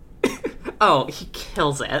 Oh, he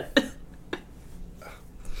kills it.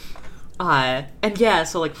 And yeah,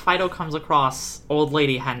 so, like, Fido comes across Old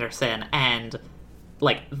Lady Henderson, and,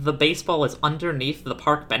 like, the baseball is underneath the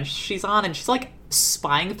park bench she's on, and she's, like,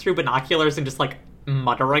 spying through binoculars and just, like,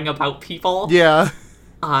 muttering about people. Yeah.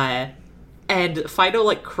 And Fido,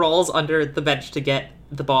 like, crawls under the bench to get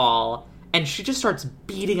the ball, and she just starts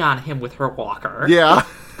beating on him with her walker. Yeah.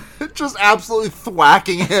 Just absolutely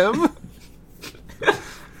thwacking him.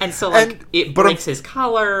 And so, like, it breaks his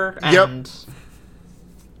collar, and... Yep.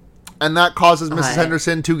 And that causes Mrs.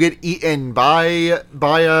 Henderson to get eaten by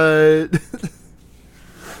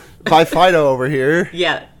Fido over here.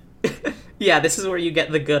 Yeah. Yeah, this is where you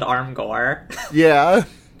get the good arm gore. Yeah.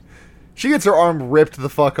 She gets her arm ripped the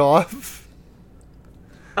fuck off.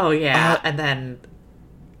 Oh, yeah, and then...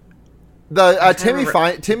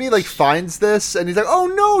 Timmy, like, finds this, and he's like, "Oh,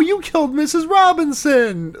 no, you killed Mrs.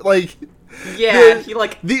 Robinson!" Like... Yeah, he,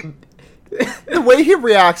 like... The way he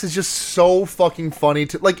reacts is just so fucking funny.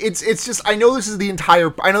 Like, it's just, I know this is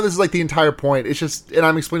like the entire point. It's just, and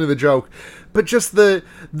I'm explaining the joke, but just the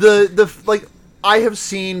like, I have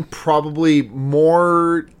seen probably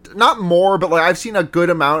not more, but like, I've seen a good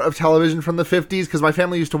amount of television from the 50s, because my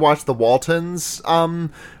family used to watch the Waltons, at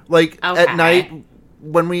night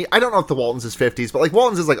when I don't know if the Waltons is 50s, but like,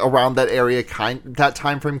 Waltons is like around that area, that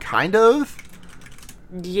time frame, kind of.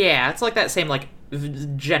 Yeah, it's like that same, like,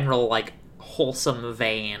 general, like, wholesome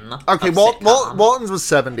vein. Okay, Waltons was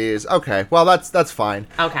 70s. Okay, well that's fine.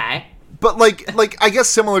 Okay. But like I guess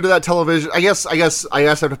similar to that television, I guess I'd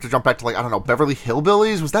have to jump back to, like, I don't know, Beverly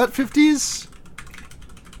Hillbillies. Was that 50s?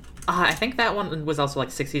 I think that one was also like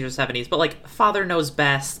 60s or 70s, but like Father Knows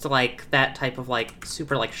Best, like that type of like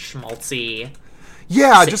super like schmaltzy.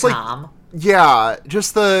 Yeah, sitcom. Just like yeah,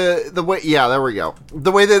 just the way. Yeah, there we go.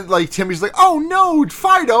 The way that like Timmy's like, "Oh no,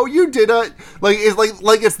 Fido, you did a like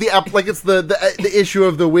it's the issue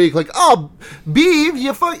of the week. Like, oh, Beeve,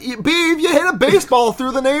 you hit a baseball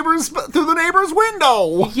through the neighbor's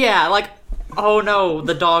window. Yeah, like, oh no,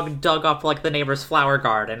 the dog dug up like the neighbor's flower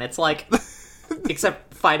garden. It's like,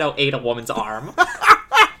 except Fido ate a woman's arm.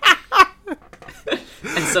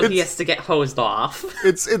 And so he has to get hosed off.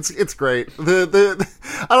 It's great. The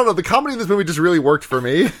I don't know, the comedy in this movie just really worked for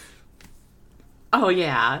me. Oh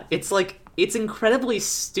yeah, it's like, it's incredibly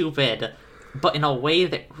stupid, but in a way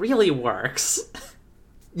that really works.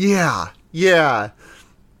 Yeah.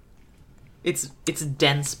 It's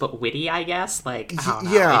dense but witty, I guess. Like, I don't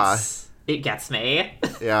know, yeah, it gets me.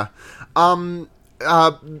 Yeah.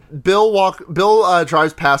 Bill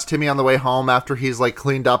drives past Timmy on the way home after he's like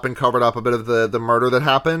cleaned up and covered up a bit of the murder that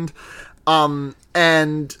happened.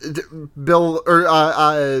 And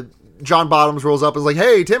John Bottoms rolls up and is like,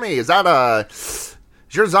 "Hey Timmy, is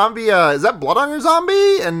your zombie, is that blood on your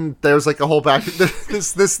zombie?" And there's like a whole back.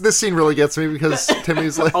 This scene really gets me because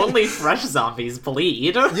Timmy's like, "Only fresh zombies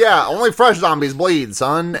bleed." Yeah, only fresh zombies bleed,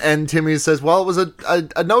 son. And Timmy says, "Well, it was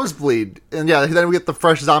a nosebleed." And yeah, then we get the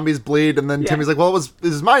fresh zombies bleed, and then Timmy's like, "Well, this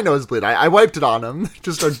is my nosebleed. I wiped it on him."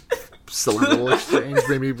 Just a silly little exchange,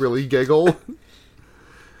 made me really giggle.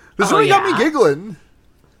 This really got me giggling.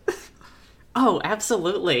 Oh,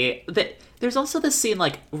 absolutely. There's also this scene,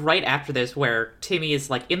 like, right after this where Timmy is,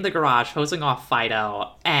 like, in the garage hosing off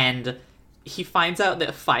Fido, and he finds out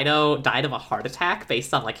that Fido died of a heart attack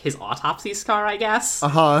based on, like, his autopsy scar, I guess.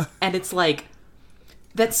 Uh-huh. And it's, like,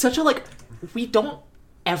 that's such a, like, we don't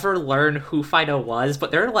ever learn who Fido was,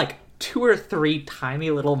 but there are, like, 2 or 3 tiny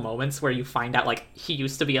little moments where you find out, like, he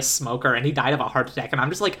used to be a smoker and he died of a heart attack, and I'm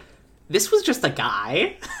just like, this was just a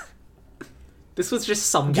guy. This was just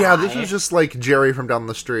some guy. Yeah, this was just, like, Jerry from down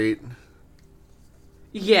the street.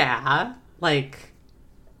 Yeah, like,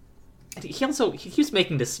 he was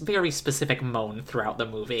making this very specific moan throughout the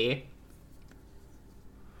movie.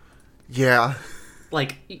 Yeah.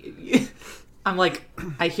 Like, I'm like,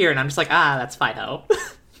 I hear it and I'm just like, that's Fido.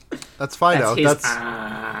 That's Fido.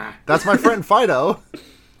 That's my friend Fido.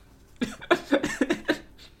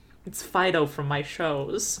 It's Fido from my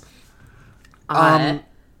shows. And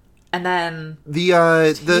then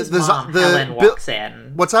the mom, Helen walks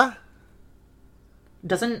in. What's that?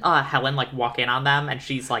 Doesn't Helen like walk in on them, and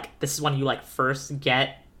she's like, "This is when you like first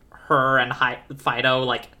get her and Fido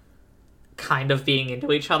like kind of being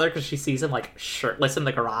into each other because she sees him like shirtless in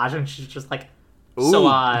the garage, and she's just like." Ooh. So,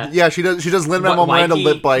 yeah, she does Lin-Manuel Miranda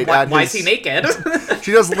lip bite at his... Why is he naked?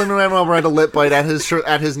 She does Lin-Manuel Miranda lip bite at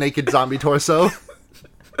his naked zombie torso.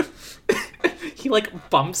 He, like,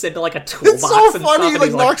 bumps into, like, a toolbox. It's so and funny, stuff, he,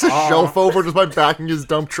 like, knocks like, a shelf over just by backing his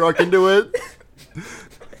dump truck into it.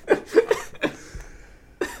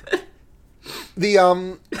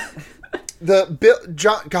 The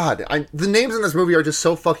names in this movie are just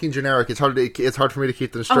so fucking generic, it's hard for me to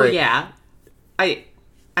keep them straight. Oh, yeah.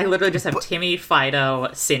 I literally just have Timmy, Fido,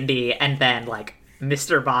 Cindy, and then, like,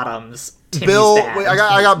 Mr. Bottoms, Timmy's Bill, dad,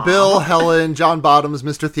 I got Bill, Helen, John Bottoms,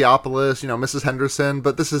 Mr. Theophilus, Mrs. Henderson,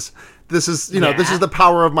 but this is this is the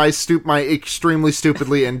power of my extremely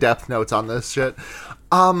stupidly in-depth notes on this shit.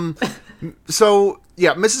 So,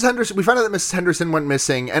 yeah, Mrs. Henderson, we find out that Mrs. Henderson went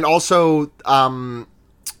missing, and also,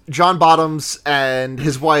 John Bottoms and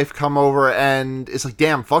his wife come over, and it's like,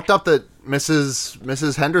 damn, fucked up that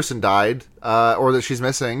Mrs. Henderson died, or that she's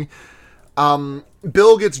missing.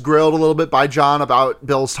 Bill gets grilled a little bit by John about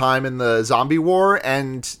Bill's time in the zombie war,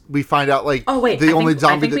 and we find out, like, I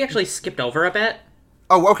think we actually skipped over a bit.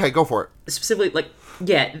 Oh, okay, go for it. Specifically, like,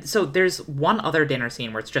 yeah, so there's one other dinner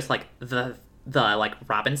scene where it's just, like, the like,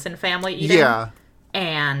 Robinson family eating. Yeah.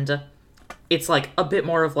 And it's, like, a bit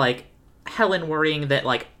more of, like, Helen worrying that,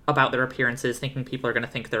 like, about their appearances, thinking people are going to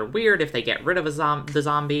think they're weird if they get rid of the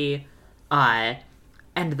zombie. And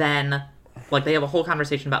then, like, they have a whole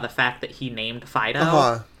conversation about the fact that he named Fido.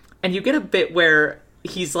 Uh-huh. And you get a bit where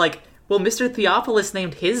he's like, well, Mr. Theophilus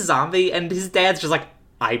named his zombie, and his dad's just like,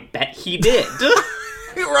 I bet he did.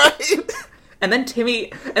 Right? And then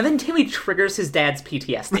Timmy triggers his dad's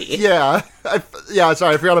PTSD. Yeah.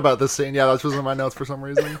 Sorry, I forgot about this scene. Yeah, that was in my notes for some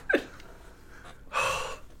reason.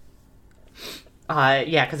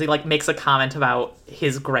 Yeah, because he, like, makes a comment about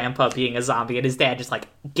his grandpa being a zombie, and his dad just, like,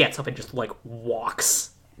 gets up and just, like,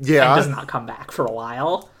 walks. Yeah. And does not come back for a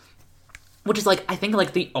while. Which is, like, I think,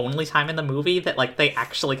 like, the only time in the movie that, like, they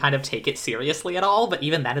actually kind of take it seriously at all, but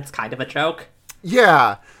even then it's kind of a joke.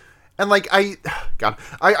 Yeah. And, like, I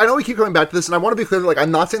know we keep coming back to this, and I want to be clear that, like, I'm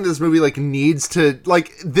not saying this movie, like, needs to,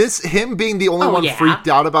 like, him being the only one freaked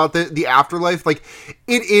out about the afterlife, like,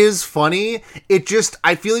 it is funny, it just,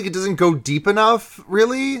 I feel like it doesn't go deep enough,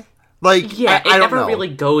 really. Like, yeah, I it don't never know. really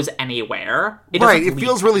goes anywhere. It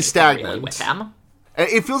feels really stagnant. Really with him.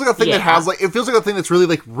 It feels like a thing that has, like, it feels like a thing that's really,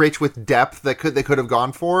 like, rich with depth that they could have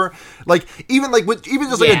gone for. Like, even like a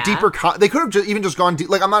deeper, they could have just gone deep.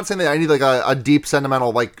 Like, I'm not saying that I need, like, a deep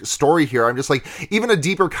sentimental, like, story here. I'm just like, even a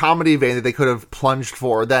deeper comedy vein that they could have plunged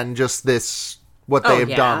for than just this, what they have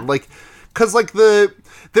done. Like, cause, like, there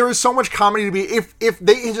is so much comedy to be, if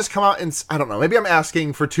they had just come out and, I don't know, maybe I'm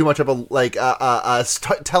asking for too much of a, like,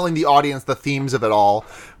 telling the audience the themes of it all,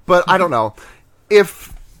 but I don't know.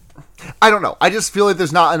 I don't know. I just feel like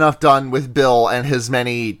there's not enough done with Bill and his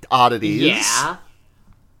many oddities. Yeah.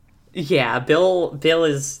 Yeah, Bill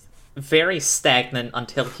is very stagnant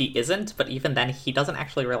until he isn't, but even then he doesn't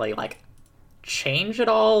actually really, like, change at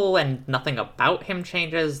all, and nothing about him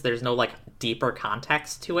changes. There's no, like, deeper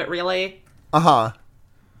context to it, really. Uh-huh.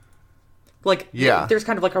 Like, yeah. There's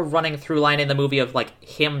kind of, like, a running through line in the movie of, like,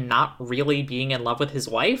 him not really being in love with his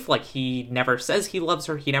wife. Like, he never says he loves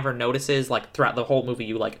her, he never notices. Like, throughout the whole movie,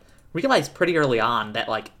 you, like, realize pretty early on that,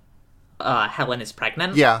 like, Helen is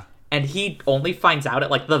pregnant. Yeah. And he only finds out at,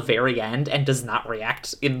 like, the very end and does not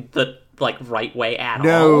react in the, like, right way at all.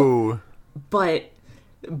 No. But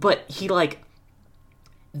he, like,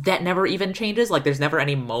 that never even changes. Like, there's never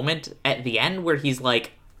any moment at the end where he's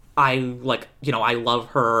like, I love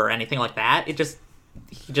her or anything like that. He just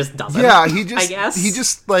doesn't. Yeah, I guess. He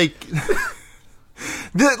just, like...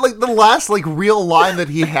 the last, like, real line that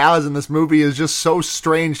he has in this movie is just so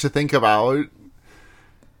strange to think about.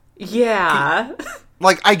 Yeah.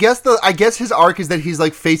 Like, I guess his arc is that he's,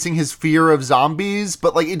 like, facing his fear of zombies,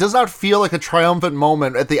 but, like, it does not feel like a triumphant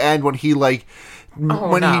moment at the end when he, like,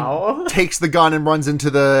 he takes the gun and runs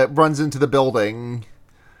into the building.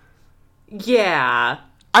 Yeah.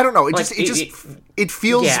 I don't know. It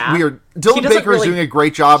feels weird. Dylan Baker is doing a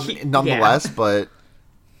great job nonetheless, but...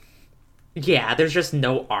 Yeah, there's just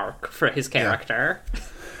no arc for his character. Yeah.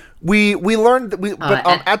 We learned but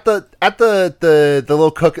and- at the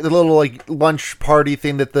little like lunch party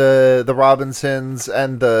thing that the Robinsons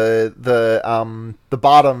and the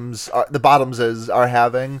Bottomses are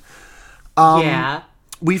having. Yeah.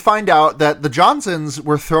 We find out that the Johnsons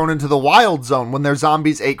were thrown into the wild zone when their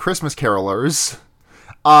zombies ate Christmas carolers.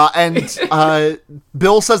 And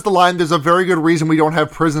Bill says the line, "There's a very good reason we don't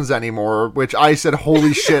have prisons anymore," which I said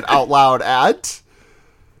holy shit out loud at.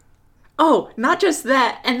 Oh, not just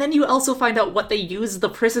that, and then you also find out what they use the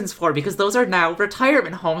prisons for, because those are now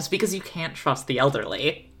retirement homes because you can't trust the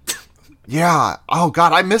elderly. Yeah. Oh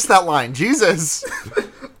god, I missed that line. Jesus.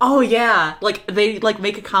 Oh yeah, like they like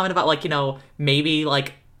make a comment about like, you know, maybe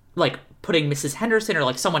like putting Mrs. Henderson or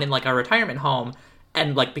like someone in like a retirement home,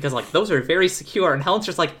 and like because like those are very secure, and Helen's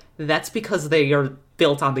just like, that's because they are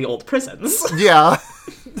built on the old prisons. Yeah.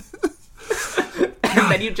 And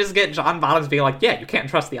then you just get John Bottoms being like, yeah, you can't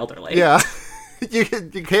trust the elderly. Yeah. you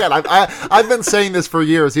can't. I've been saying this for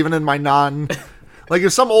years, even in my non. Like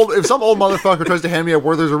if some old motherfucker tries to hand me a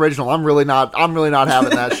Werther's original, I'm really not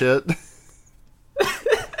having that shit.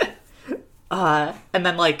 And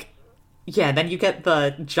then like, yeah, then you get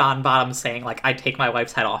the John Bottoms saying like, I'd take my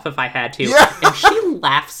wife's head off if I had to. Yeah. And she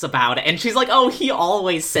laughs about it, and she's like, oh, he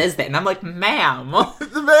always says that. And I'm like, ma'am,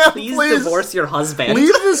 please divorce your husband.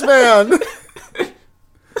 Leave this man.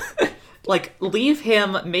 Like, leave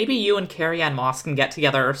him. Maybe you and Carrie Ann Moss can get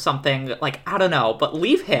together or something. Like, I don't know, but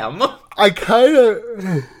leave him. I kind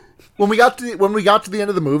of... When we got to the end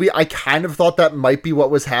of the movie, I kind of thought that might be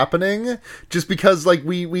what was happening, just because like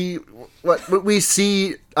we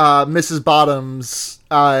see Mrs. Bottoms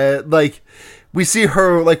like we see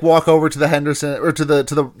her like walk over to the Henderson or to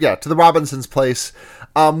the Robinsons' place.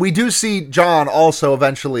 We do see John also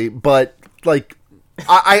eventually, but like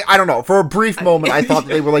I don't know. For a brief moment, I thought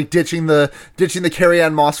that they were like ditching the Carrie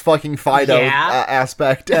Ann Moss fucking Fido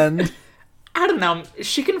aspect, and I don't know.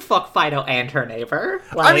 She can fuck Fido and her neighbor.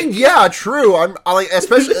 Like, I mean, yeah, true. I like,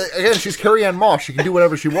 especially again, she's Carrie Ann Moss. She can do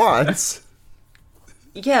whatever she wants.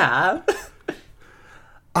 Yeah.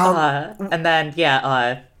 And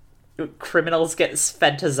then criminals get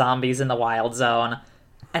fed to zombies in the wild zone,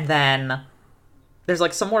 and then there's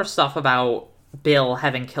like some more stuff about Bill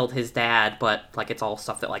having killed his dad, but like it's all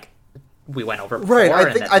stuff that like we went over before. Right,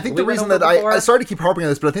 I think the reason that I sorry to keep harping on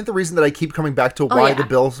this, but I think the reason that I keep coming back to why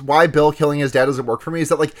Bill killing his dad doesn't work for me is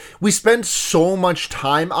that like we spend so much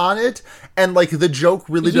time on it, and like the joke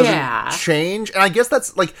really doesn't change. And I guess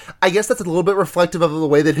that's a little bit reflective of the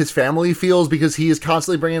way that his family feels, because he is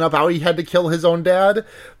constantly bringing up how he had to kill his own dad.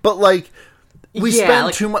 But like we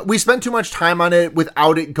spend too much time on it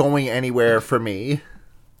without it going anywhere for me.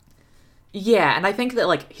 Yeah, and I think that,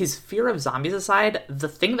 like, his fear of zombies aside, the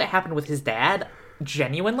thing that happened with his dad,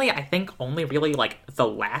 genuinely, I think only really, like, the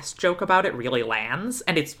last joke about it really lands,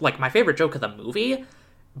 and it's, like, my favorite joke of the movie,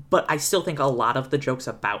 but I still think a lot of the jokes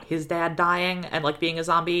about his dad dying and, like, being a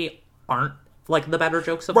zombie aren't, like, the better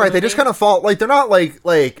jokes of the movie. They just kind of fall, like, they're not,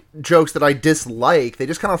 like, jokes that I dislike, they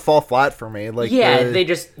just kind of fall flat for me, like... Yeah, they're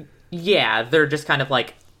just kind of,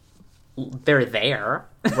 like, they're there.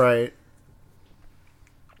 Right.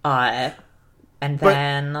 And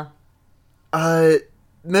then...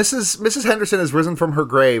 Mrs. Henderson has risen from her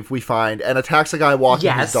grave, we find, and attacks a guy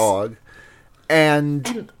walking his dog.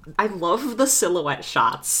 And I love the silhouette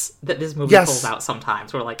shots that this movie pulls out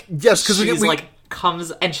sometimes, where, like... Yes, because she's, like, comes,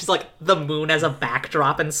 and she's, like, the moon as a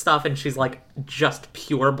backdrop and stuff, and she's, like, just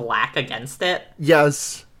pure black against it.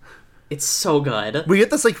 Yes. It's so good. We get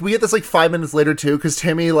this 5 minutes later too, because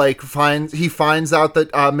Timmy finds out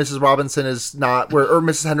that Mrs. Robinson is not where, or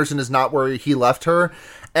Mrs. Henderson is not where he left her,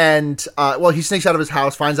 and he sneaks out of his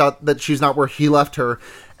house, finds out that she's not where he left her,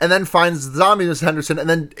 and then finds the zombie Mrs. Henderson, and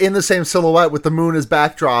then in the same silhouette with the moon as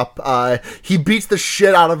backdrop, he beats the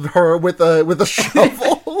shit out of her with a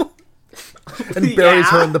shovel and buries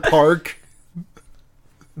her in the park.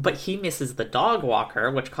 But he misses the dog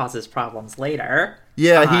walker, which causes problems later.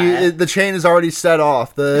 Yeah, the chain is already set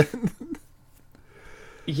off.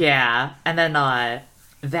 Yeah, and then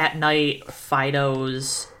that night,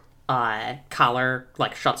 Fido's collar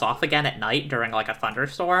like shuts off again at night during like a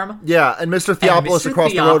thunderstorm. Yeah, and Mr. Theopolis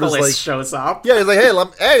across the road is like shows up. Yeah, he's like,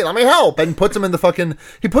 let me help, and puts him in the Misa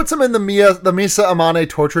Amane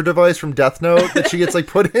torture device from Death Note that she gets like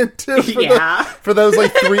put into for those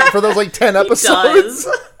 10 episodes.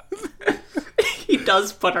 He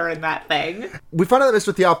does put her in that thing. We find out that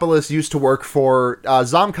Mr. Theopolis used to work for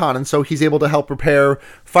Zomcon, and so he's able to help repair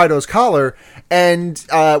Fido's collar. And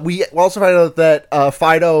we also find out that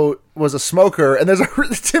Fido was a smoker. And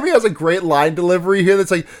Timmy has a great line delivery here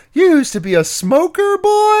that's like, "You used to be a smoker,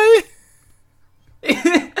 boy?"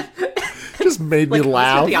 Just made me Like,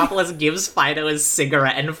 laugh. Mr. Theophilus gives Fido his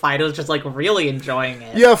cigarette, and Fido's just, like, really enjoying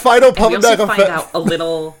it. Yeah, Fido And we pumping also back a find out a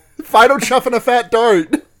little... Fido chuffing a fat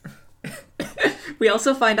dart. We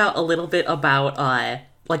also find out a little bit about,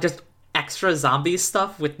 like, just extra zombie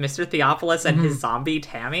stuff with Mr. Theophilus and his zombie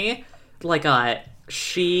Tammy. Like,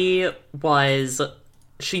 she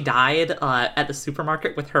died at the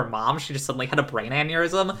supermarket with her mom. She just suddenly had a brain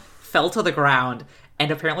aneurysm, fell to the ground,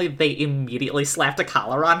 and apparently they immediately slapped a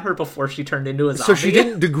collar on her before she turned into a zombie. So she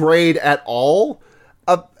didn't degrade at all?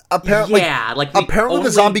 Apparently, yeah, apparently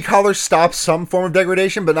the zombie collar stops some form of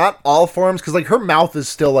degradation, but not all forms, because, like, her mouth is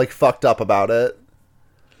still, like, fucked up about it.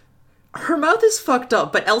 Her mouth is fucked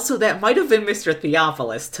up, but also that might have been Mr.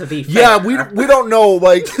 Theophilus, to be fair. Yeah, we don't know,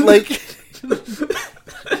 like...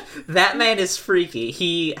 That man is freaky.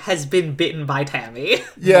 He has been bitten by Tammy.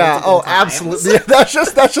 Yeah, multiple times. Absolutely. Yeah,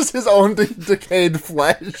 that's just his own decayed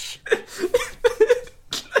flesh.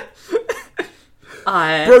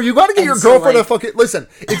 Bro, you gotta get your girlfriend a fucking... Listen,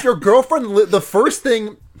 if your girlfriend... The first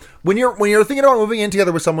thing... When you're thinking about moving in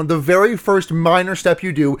together with someone, the very first minor step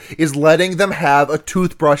you do is letting them have a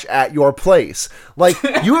toothbrush at your place. Like,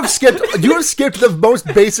 you have skipped the most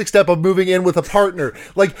basic step of moving in with a partner.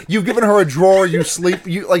 Like, you've given her a drawer,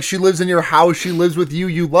 she lives in your house, she lives with you,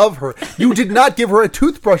 you love her. You did not give her a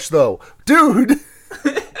toothbrush, though. Dude!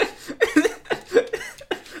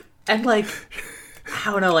 And, like,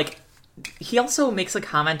 I don't know, like, he also makes a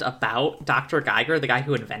comment about Dr. Geiger, the guy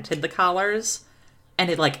who invented the collars. And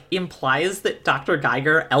it, like, implies that Dr.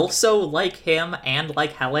 Geiger, also like him and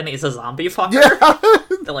like Helen, is a zombie fucker. Yeah.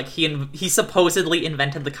 That, like, he supposedly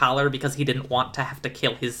invented the collar because he didn't want to have to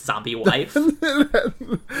kill his zombie wife.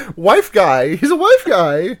 Wife guy. He's a wife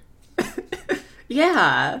guy.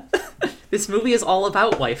 Yeah. This movie is all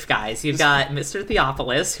about wife guys. You've got Mr.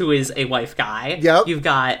 Theophilus, who is a wife guy. Yep. You've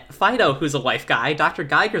got Fido, who's a wife guy. Dr.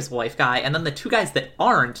 Geiger's a wife guy. And then the two guys that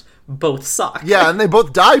aren't both suck. Yeah, and they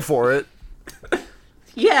both die for it.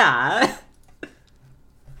 Yeah.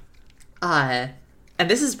 And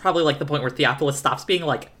this is probably, like, the point where Theophilus stops being,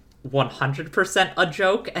 like, 100% a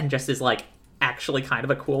joke and just is, like, actually kind of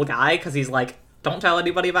a cool guy, because he's like, don't tell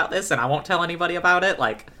anybody about this, and I won't tell anybody about it.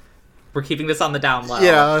 Like, we're keeping this on the down low.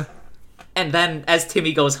 Yeah. And then, as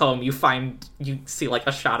Timmy goes home, you see, like,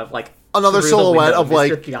 a shot of, like, another silhouette of,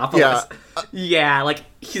 like, Theophilus. Yeah, like,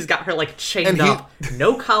 he's got her, like, chained up,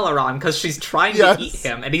 no collar on, because she's trying to eat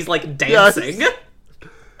him, and he's, like, dancing. Yes.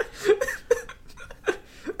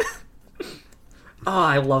 Oh,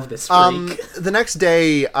 I love this freak. The next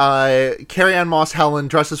day, Carrie-Anne Moss Helen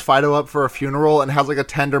dresses Fido up for a funeral and has, like, a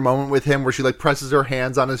tender moment with him where she, like, presses her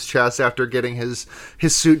hands on his chest after getting his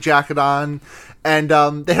suit jacket on. And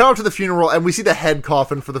they head out to the funeral, and we see the head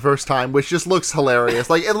coffin for the first time, which just looks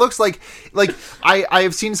hilarious. Like, it looks like I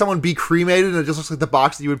have seen someone be cremated, and it just looks like the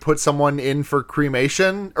box that you would put someone in for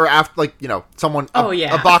cremation, or after, like, you know, someone.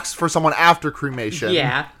 A box for someone after cremation.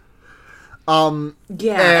 Yeah. And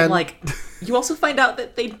like, you also find out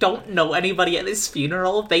that they don't know anybody at this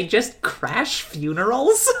funeral. They just crash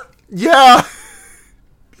funerals. Yeah.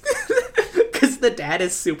 Because the dad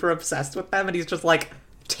is super obsessed with them, and he's just, like,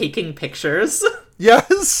 taking pictures.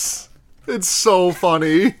 Yes. It's so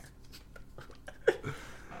funny.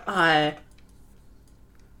 And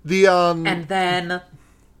then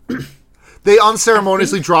they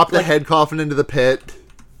unceremoniously drop the head coffin into the pit.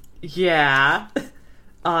 Yeah.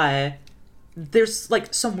 There's,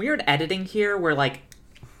 like, some weird editing here where, like,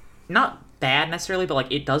 not bad necessarily, but,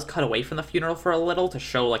 like, it does cut away from the funeral for a little to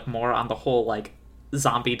show, like, more on the whole, like,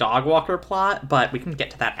 zombie dog walker plot, but we can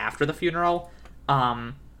get to that after the funeral.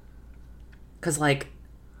 Because, like,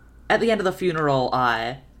 at the end of the funeral,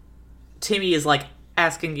 Timmy is, like,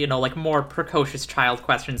 asking, you know, like, more precocious child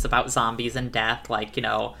questions about zombies and death, like, you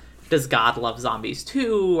know, does God love zombies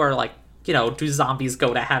too, or, like, you know, do zombies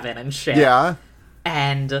go to heaven and shit? Yeah.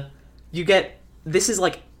 And you get, this is,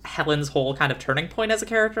 like, Helen's whole kind of turning point as a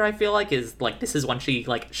character, I feel like, is, like, this is when she,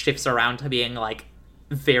 like, shifts around to being, like,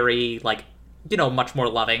 very, like, you know, much more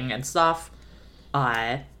loving and stuff.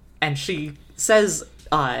 And she says,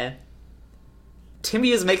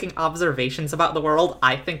 Timmy is making observations about the world.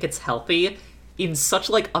 I think it's healthy, in such,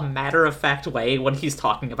 like, a matter-of-fact way when he's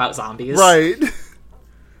talking about zombies. Right. And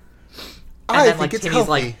I then, think like, it's Timmy's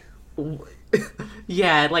healthy. Like,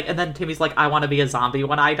 yeah, like, and then Timmy's like, I want to be a zombie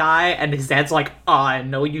when I die, and his dad's like,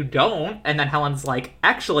 no, you don't. And then Helen's like,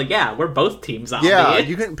 actually, yeah, we're both team zombie. Yeah,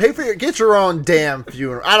 you can pay for get your own damn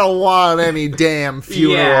funeral. I don't want any damn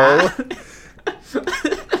funeral. Yeah.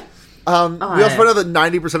 We also find out that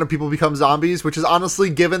 90% of people become zombies, which is honestly,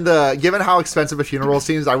 given how expensive a funeral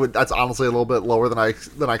seems, that's honestly a little bit lower than I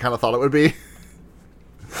kind of thought it would be.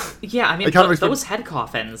 Yeah, I mean, those head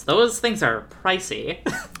coffins, those things are pricey.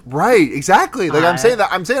 Right, exactly. Like, I'm saying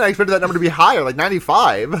I expected that number to be higher, like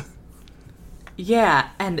 95. Yeah,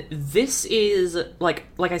 and this is, like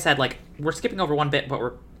I said, like, we're skipping over one bit, but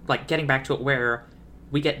we're, like, getting back to it where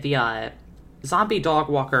we get the, zombie dog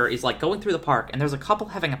walker is, like, going through the park, and there's a couple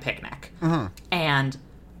having a picnic. Mm-hmm. And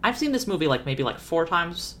I've seen this movie, like, maybe, like, 4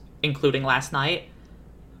 times, including last night,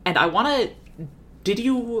 and I want to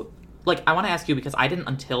ask you, because I didn't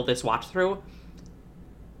until this watch through,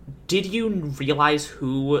 did you realize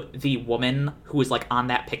who the woman who was, like, on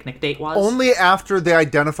that picnic date was? Only after they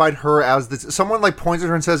identified her as this. Someone, like, points at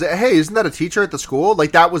her and says, hey, isn't that a teacher at the school?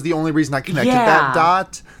 Like, that was the only reason I connected that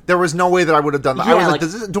dot. There was no way that I would have done that. Yeah, I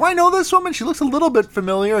was like, do I know this woman? She looks a little bit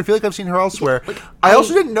familiar. I feel like I've seen her elsewhere. Like, I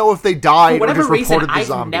also didn't know if they died for whatever or just reason, reported the I've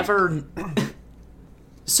zombie. never...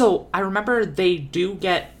 So, I remember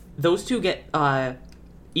those two get,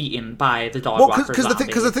 eaten by the dog walker because zombie.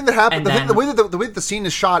 the thing that happened, the way that the scene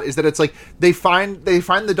is shot is that it's like they find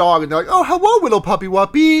the dog and they're like, oh, hello, little puppy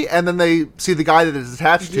wuppy, and then they see the guy that it's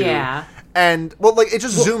attached to, and it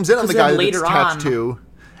just zooms in on the guy that it's attached to,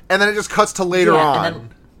 and then it just cuts to later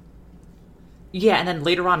on. And then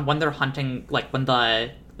later on, when they're hunting, like when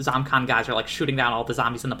the Zomcon guys are like shooting down all the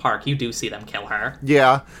zombies in the park, you do see them kill her.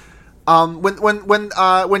 Yeah.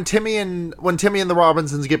 When Timmy and the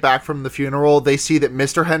Robinsons get back from the funeral, they see that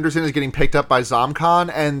Mr. Henderson is getting picked up by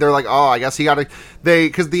Zomcon, and they're like, "Oh, I guess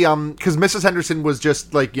because Mrs. Henderson was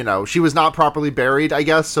just like, she was not properly buried, I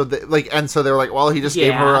guess." So they're like, "Well, he just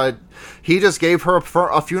gave her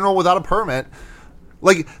a funeral without a permit."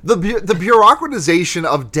 Like the bureaucratization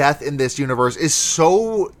of death in this universe is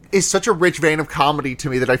such a rich vein of comedy to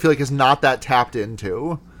me that I feel like is not that tapped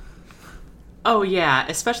into. Oh, yeah,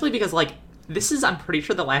 especially because, like, this is, I'm pretty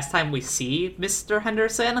sure, the last time we see Mr.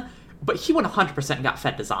 Henderson, but he 100% got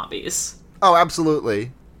fed to zombies. Oh,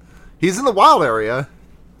 absolutely. He's in the wild area.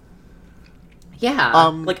 Yeah,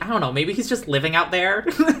 I don't know, maybe he's just living out there?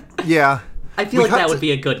 Yeah. I feel like that would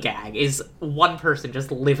be a good gag, is one person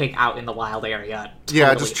just living out in the wild area. Totally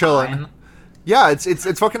yeah, just chilling. Fine. Yeah,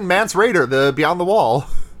 it's fucking Mance Raider, the Beyond the Wall.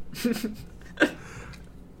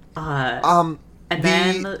 And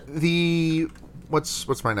then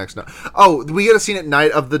what's my next note? Oh, we get a scene at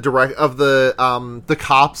night of the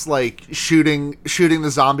cops like shooting the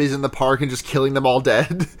zombies in the park and just killing them all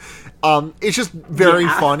dead. It's just very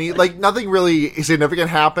funny. Like nothing really significant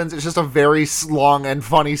happens. It's just a very long and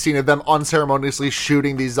funny scene of them unceremoniously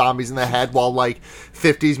shooting these zombies in the head while like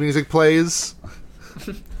 50s music plays.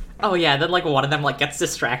 Oh yeah, then like one of them like gets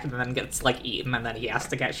distracted and then gets like eaten and then he has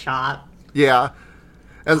to get shot. Yeah.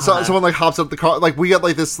 And so someone like hops up the car. Like we get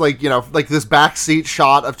like this like this backseat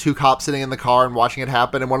shot of 2 cops sitting in the car and watching it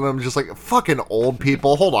happen, and one of them is just like, fucking old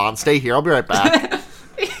people. Hold on, stay here. I'll be right back.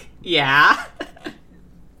 Yeah.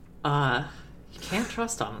 You can't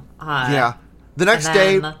trust them. Yeah. The next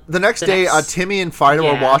day, Timmy and Fido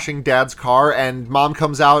are washing Dad's car, and Mom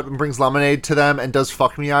comes out and brings lemonade to them and does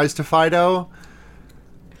fuck me eyes to Fido.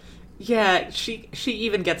 Yeah, she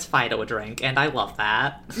even gets Fido a drink, and I love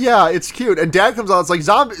that. Yeah, it's cute. And Dad comes out, it's like,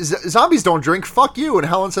 zombies don't drink, fuck you. And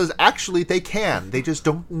Helen says, actually, they can. They just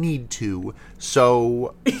don't need to.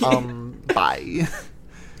 So, bye.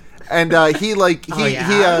 And Dad's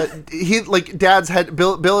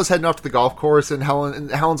Bill is heading off to the golf course, and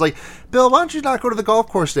Helen's like, Bill, why don't you not go to the golf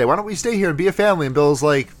course today? Why don't we stay here and be a family? And Bill's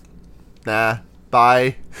like, nah.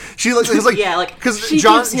 Bye. Because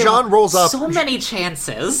John rolls up. So many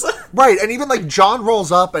chances. Right, and even like John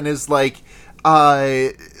rolls up and is like,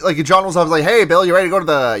 John rolls up and is like, hey, Bill, you ready to go to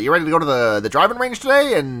the driving range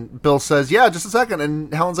today? And Bill says, yeah, just a second.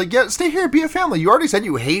 And Helen's like, yeah, stay here, be a family. You already said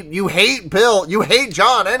you hate Bill, you hate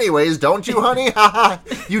John, anyways, don't you, honey?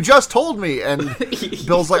 You just told me. And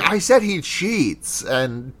Bill's like, I said he cheats,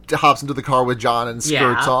 and hops into the car with John and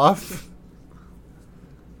skirts off.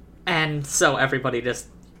 And so everybody just,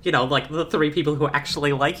 like the 3 people who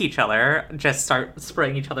actually like each other just start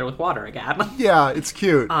spraying each other with water again. Yeah, it's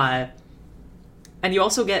cute. And you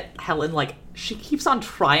also get Helen, like, she keeps on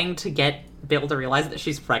trying to get Bill to realize that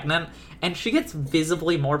she's pregnant, and she gets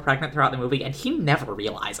visibly more pregnant throughout the movie, and he never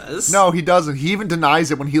realizes. No, he doesn't. He even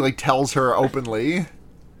denies it when he, like, tells her openly.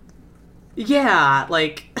 Yeah,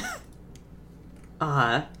 like...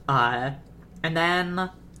 and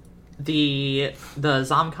then... The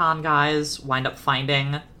Zomcon guys wind up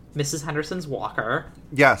finding Mrs. Henderson's walker.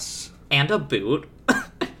 Yes. And a boot.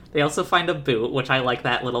 They also find a boot, which I like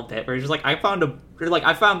that little bit where he's just like, I found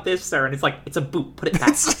this, sir, and it's like, it's a boot, put it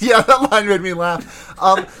back. Yeah, that line made me laugh.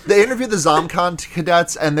 They interview the Zomcon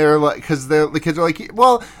cadets, and they're like, because the kids are like,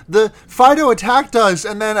 well, the Fido attacked us,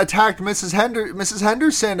 and then attacked Mrs.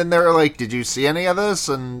 Henderson, and they're like, did you see any of this?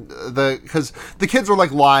 And because the kids were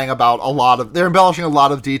like lying about they're embellishing a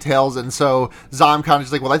lot of details, and so Zomcon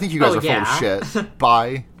is like, well, I think you guys are full of shit.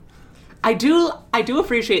 Bye. I do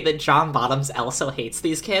appreciate that John Bottoms also hates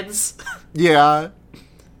these kids. Yeah.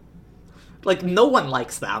 Like, no one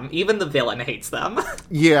likes them. Even the villain hates them.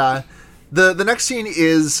 Yeah. The next scene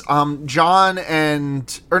is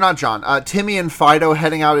Timmy and Fido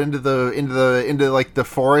heading out into like the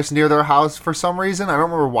forest near their house for some reason. I don't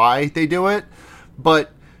remember why they do it,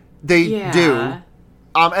 but they do.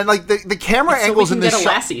 And like the camera angles in this shot. Get a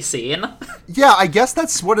Lassie scene. Yeah, I guess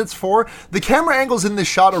that's what it's for. The camera angles in this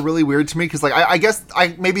shot are really weird to me because, like, I guess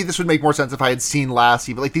maybe this would make more sense if I had seen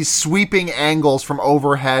Lassie, but like these sweeping angles from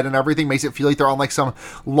overhead and everything makes it feel like they're on like some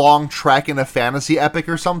long trek in a fantasy epic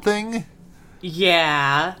or something.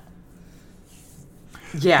 Yeah.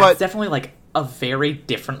 Yeah, but it's definitely like a very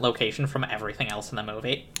different location from everything else in the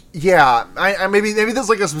movie. Yeah, I maybe there's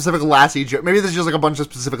like a specific Lassie joke. Maybe there's just like a bunch of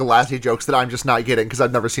specific Lassie jokes that I'm just not getting because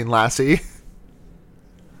I've never seen Lassie.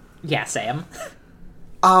 Yeah, Sam.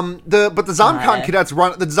 The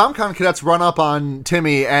Zomcon cadets run up on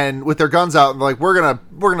Timmy and with their guns out and like we're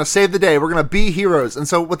gonna save the day. We're gonna be heroes. And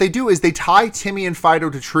so what they do is they tie Timmy and Fido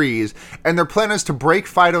to trees, and their plan is to break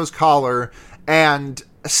Fido's collar and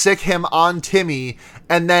sick him on Timmy,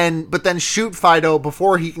 but then shoot Fido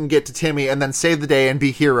before he can get to Timmy, and then save the day and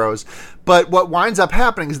be heroes. But what winds up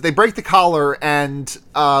happening is they break the collar and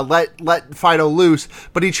let Fido loose,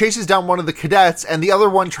 but he chases down one of the cadets, and the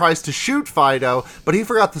other one tries to shoot Fido, but he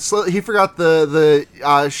forgot shoot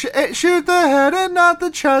the head and not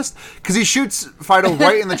the chest, because he shoots Fido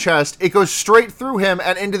right in the chest. It goes straight through him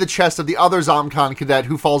and into the chest of the other Zomcon cadet,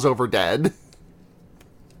 who falls over dead.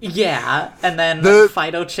 Yeah, and then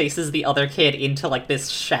Fido chases the other kid into, like, this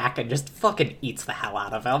shack and just fucking eats the hell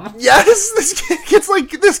out of him. Yes, this kid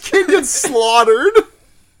gets slaughtered.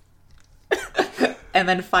 And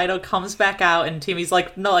then Fido comes back out, and Timmy's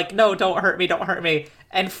like, no, don't hurt me.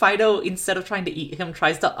 And Fido, instead of trying to eat him,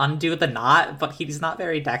 tries to undo the knot, but he's not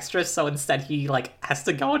very dexterous, so instead he, like, has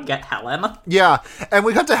to go and get Helen. Yeah, and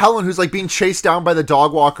we got to Helen, who's, like, being chased down by the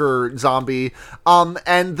dog walker zombie,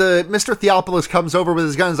 and the Mr. Theophilus comes over with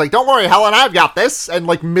his gun and is like, don't worry, Helen, I've got this, and,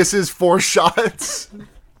 like, misses 4 shots.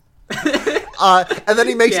 And then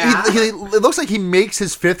he makes, it looks like he makes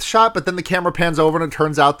his 5th shot, but then the camera pans over and it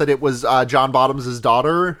turns out that it was John Bottoms'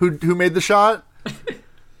 daughter who made the shot.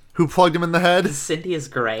 Who plugged him in the head? Cindy is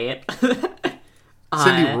great.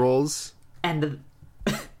 Cindy rules. And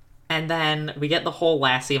then we get the whole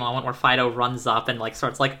Lassie moment where Fido runs up and like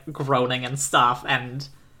starts like groaning and stuff, and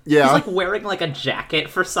he's like wearing like a jacket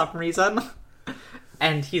for some reason,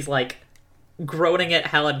 and he's like groaning at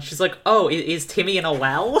Helen. She's like, "Oh, is Timmy in a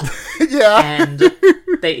well?" Yeah. And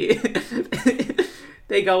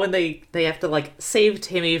they go and they have to like save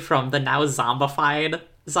Timmy from the now zombified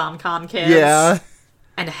Zomcon kids. Yeah.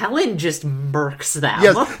 And Helen just murks them.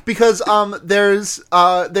 Yes, because there's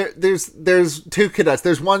 2 cadets.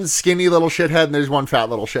 There's one skinny little shithead and there's one fat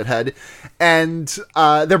little shithead. And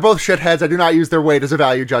they're both shitheads. I do not use their weight as a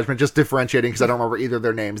value judgment, just differentiating because I don't remember either of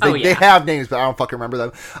their names. They have names, but I don't fucking remember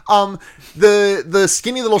them. The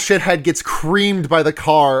skinny little shithead gets creamed by the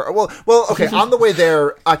car. Well, okay, on the way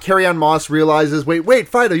there, Carrie-Anne Moss realizes, wait,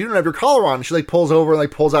 Fido, you don't have your collar on. She like pulls over and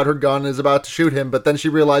like pulls out her gun and is about to shoot him, but then she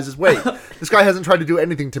realizes, wait, this guy hasn't tried to do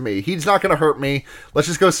anything to me. He's not going to hurt me. Let's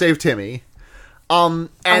just go save Timmy. And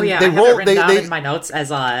I have it written down in my notes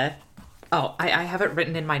as I have it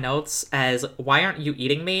written in my notes as, why aren't you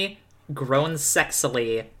eating me? Groans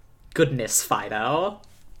sexily, goodness, Fido.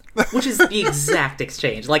 Which is the exact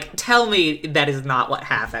exchange. Like, tell me that is not what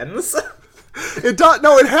happens. It does.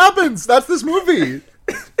 No, it happens. That's this movie.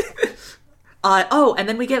 And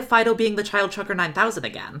then we get Fido being the Child Chucker 9000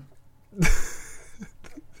 again.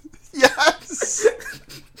 Yes.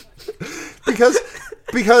 Because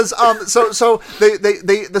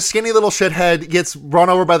the skinny little shithead gets run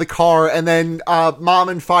over by the car, and then Mom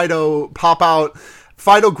and Fido pop out.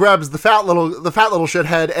 Fido grabs the fat little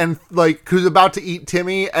shithead and like who's about to eat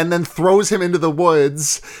Timmy, and then throws him into the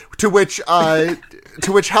woods. To which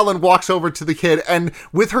Helen walks over to the kid, and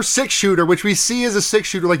with her 6-shooter, which we see as a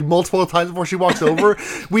 6-shooter like multiple times before she walks over,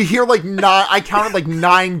 we hear like 9. I counted like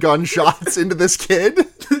 9 gunshots into this kid.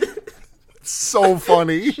 So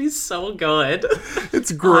funny. She's so good.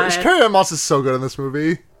 It's great. Carrie-Anne Moss is so good in this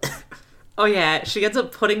movie. Oh yeah, she ends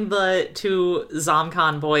up putting the two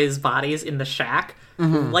Zomcon boys' bodies in the shack,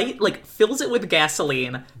 fills it with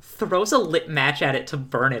gasoline, throws a lit match at it to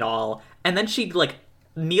burn it all, and then she,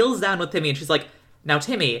 kneels down with Timmy and she's like, "Now,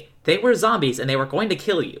 Timmy, they were zombies and they were going to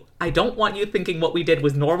kill you. I don't want you thinking what we did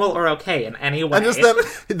was normal or okay in any way." And just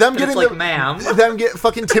them getting ma'am.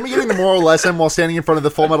 Fucking Timmy getting the moral lesson while standing in front of the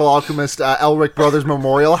Full Metal Alchemist Elric Brothers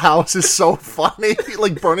Memorial House is so funny,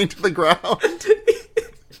 burning to the ground.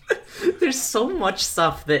 There's so much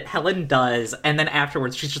stuff that Helen does, and then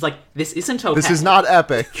afterwards she's just like, "This isn't okay. This is not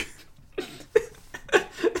epic."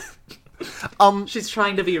 She's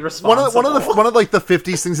trying to be responsible. One of the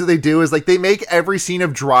 50s things that they do is they make every scene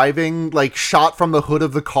of driving shot from the hood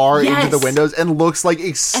of the car into the windows and looks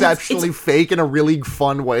exceptionally fake in a really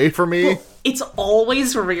fun way for me. Well, it's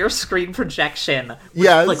always rear screen projection, which,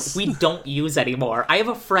 yes, we don't use anymore. I have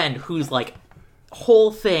a friend whose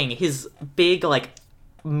whole thing, his big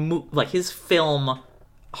his film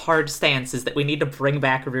hard stance is that we need to bring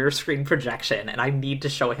back rear screen projection, and I need to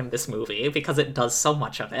show him this movie because it does so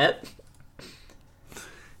much of it.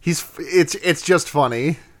 It's just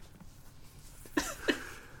funny.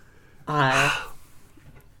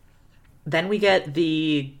 Then we get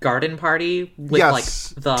the garden party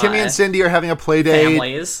with the Timmy and Cindy are having a play date.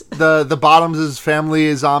 Families. The Bottoms' family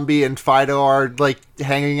is zombie and Fido are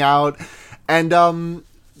hanging out, and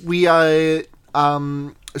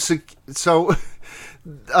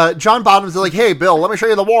John Bottoms is "Hey, Bill, let me show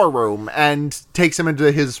you the war room," and takes him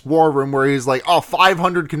into his war room where he's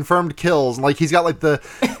 500 confirmed kills, and he's got the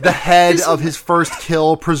head of his first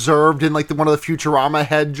kill preserved in one of the Futurama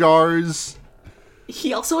head jars.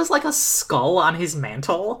 He also has a skull on his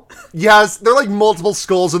mantle. Yes, there are multiple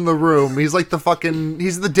skulls in the room. He's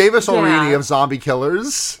he's the Davis O'Reilly of zombie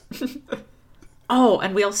killers. Oh,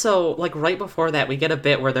 and we also right before that we get a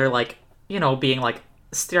bit where they're being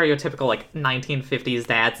stereotypical 1950s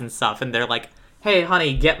dads and stuff, and they're "Hey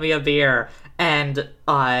honey, get me a beer," and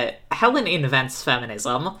Helen invents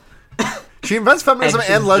feminism. She invents feminism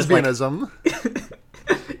and lesbianism.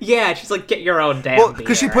 Yeah, she's "Get your own damn beer."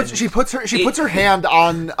 Because she puts her hand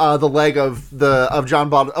on the leg of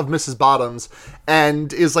Mrs. Bottoms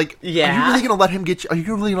and is "Yeah, are you really gonna let him are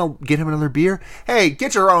you really gonna get him another beer? Hey,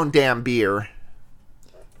 get your own damn beer."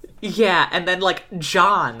 Yeah, and then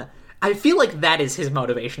John, I feel that is his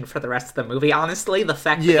motivation for the rest of the movie, honestly. The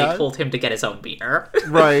fact that they told him to get his own beer.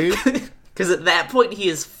 Right. Because at that point, he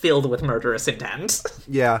is filled with murderous intent.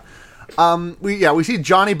 Yeah. We see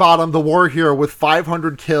Johnny Bottom, the war hero, with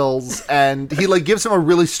 500 kills, and he gives him a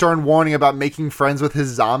really stern warning about making friends with his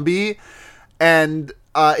zombie, and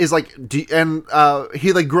is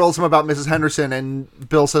he grills him about Mrs. Henderson, and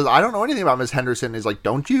Bill says, "I don't know anything about Miss Henderson." He's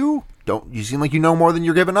 "Don't you? You seem like you know more than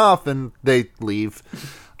you're giving up," and they leave.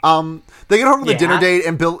 They get home from the dinner date,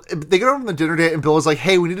 and Bill is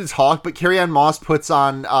 "Hey, we need to talk," but Carrie Ann Moss puts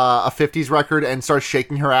on a 50s record and starts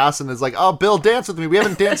shaking her ass and is "Oh, Bill, dance with me. We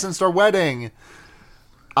haven't danced since our wedding."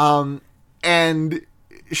 And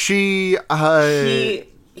she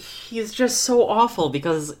he's just so awful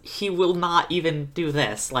because he will not even do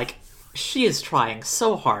this. She is trying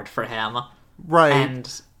so hard for him. Right.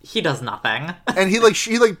 And he does nothing. And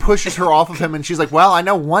she pushes her off of him, and she's "Well, I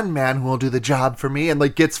know one man who will do the job for me,"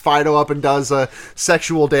 and gets Fido up and does a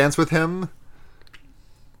sexual dance with him.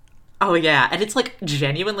 Oh yeah, and it's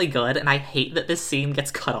genuinely good, and I hate that this scene gets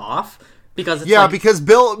cut off because it's because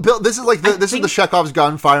Bill this is this is the Chekhov's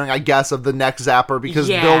gun firing, I guess, of the neck zapper, because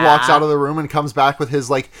Bill walks out of the room and comes back with his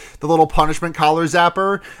the little punishment collar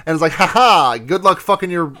zapper, and is "Haha, good luck fucking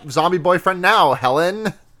your zombie boyfriend now,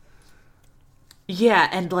 Helen." Yeah,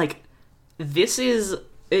 and this is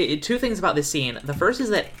two things about this scene. The first is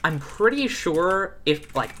that I'm pretty sure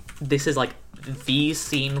if this is the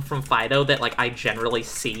scene from Fido that I generally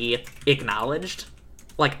see acknowledged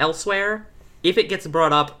elsewhere. If it gets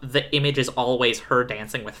brought up, the image is always her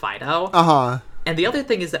dancing with Fido. And the other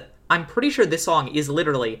thing is that I'm pretty sure this song is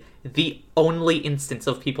literally the only instance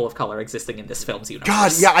of people of color existing in this film's universe.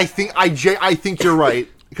 God, yeah, I think you're right,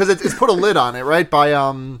 because it's put a lid on it, right? By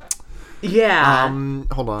Yeah.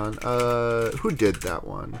 Hold on. Who did that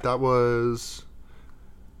one? That was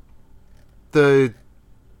the.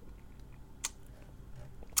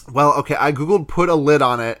 Well, okay, I googled "put a lid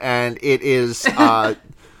on it," and it is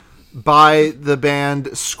by the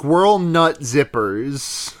band Squirrel Nut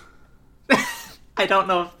Zippers. I don't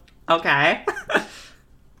know. Okay.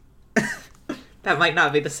 That might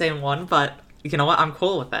not be the same one, but you know what? I'm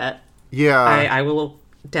cool with that. Yeah. I will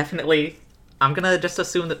definitely. I'm gonna just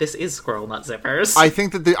assume that this is Squirrel Nut Zippers. I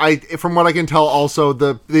think that from what I can tell, also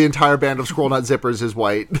the entire band of Squirrel Nut Zippers is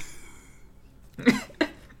white.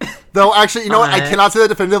 Though, actually, you know what? I cannot say that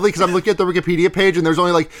definitively because I'm looking at the Wikipedia page and there's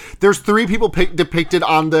only, there's 3 people depicted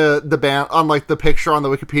on the band, on, the picture on the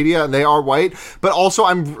Wikipedia, and they are white. But also,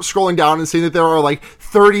 I'm scrolling down and seeing that there are,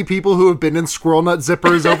 30 people who have been in squirrel nut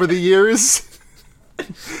zippers over the years.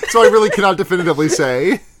 So I really cannot definitively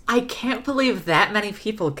say. I can't believe that many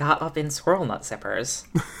people got up in squirrel nut zippers.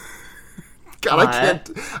 God,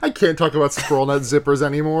 I can't talk about squirrel nut zippers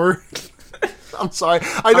anymore. I'm sorry.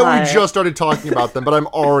 I know we just started talking about them, but I'm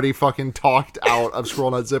already fucking talked out of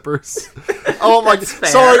squirrel nut zippers. Oh my god.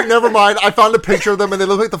 Sorry, never mind. I found a picture of them and they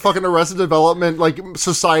look like the fucking Arrested Development,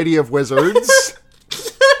 Society of Wizards.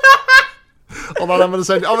 Hold on, I'm gonna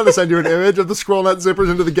send you an image of the squirrel nut zippers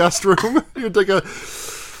into the guest room. You take a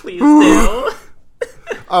Please do.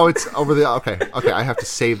 Oh, it's over the okay, I have to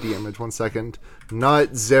save the image 1 second.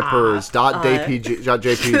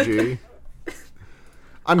 Nutzippers.jpg.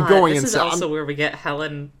 I'm going inside. This is also where we get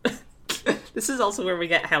Helen. This is also where we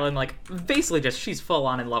get Helen, basically just, she's full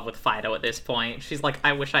on in love with Fido at this point. She's like,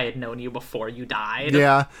 I wish I had known you before you died.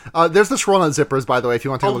 Yeah. There's the squirrel nut zippers, by the way, if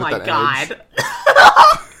you want to take a look at that image.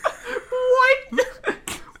 What?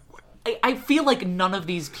 I feel like none of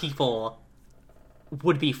these people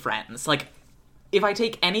would be friends. If I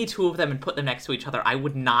take any 2 of them and put them next to each other, I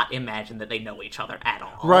would not imagine that they know each other at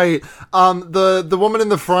all. Right. The woman in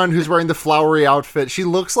the front who's wearing the flowery outfit, she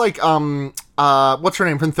looks like, what's her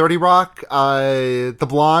name from 30 Rock? The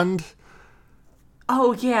blonde?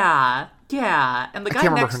 Oh, yeah. Yeah. And the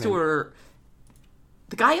guy next to her,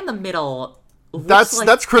 the guy in the middle looks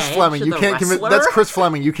that's Chris Edge, Fleming. You can't convince. That's Chris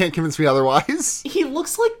Fleming. You can't convince me otherwise. He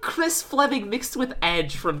looks like Chris Fleming mixed with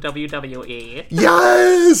Edge from WWE.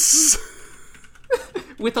 Yes!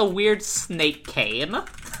 With a weird snake cane.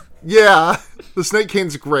 Yeah, the snake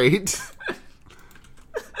cane's great.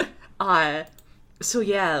 So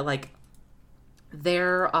yeah,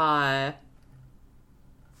 they're,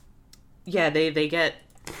 yeah, they get...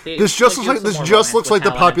 This just looks like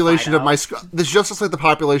the population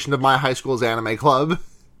of my high school's anime club.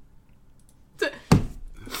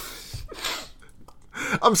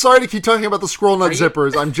 I'm sorry to keep talking about the squirrel nut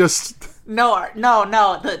zippers. I'm just... No.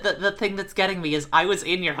 The thing that's getting me is I was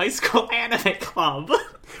in your high school anime club.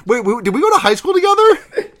 Wait, did we go to high school together?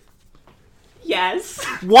 Yes.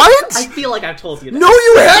 What? I feel like I've told you that. No,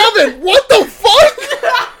 you haven't! What the fuck?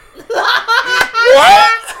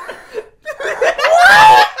 What?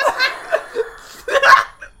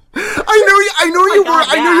 I know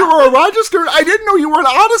you were a Rochester. I didn't know you were an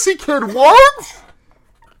Odyssey kid. What?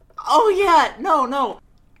 Oh yeah, no.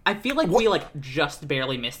 I feel like we just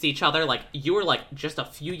barely missed each other. You were just a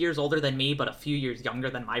few years older than me, but a few years younger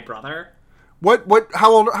than my brother. What?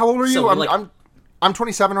 How old are you? So, I'm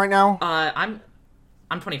 27 right now. I'm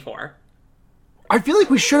 24. I feel like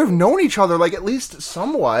we should have known each other, at least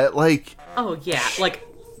somewhat. Oh yeah,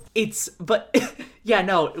 but yeah,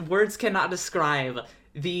 no, words cannot describe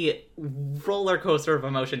the roller coaster of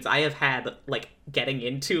emotions I have had, getting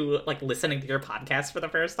into, listening to your podcast for the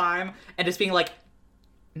first time, and just being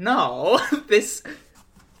no, this...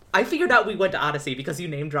 I figured out we went to Odyssey because you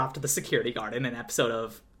name-dropped the security guard in an episode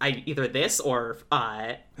of either this or,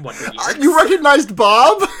 Wonder Years. You recognized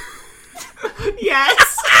Bob?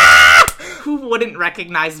 Yes! Who wouldn't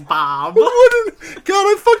recognize Bob? Who wouldn't? God,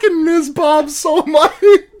 I fucking miss Bob so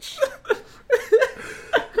much!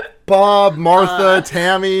 Bob, Martha,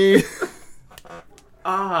 Tammy...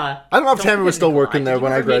 I don't know if Tammy was still working there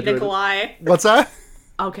when I graduated. Nikolai? What's that?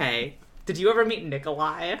 Okay. Did you ever meet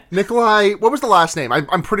Nikolai? Nikolai, what was the last name?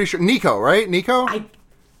 I'm pretty sure Nico, right? Nico? I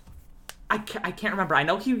can't remember. I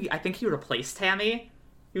think he replaced Tammy.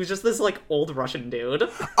 He was just this old Russian dude.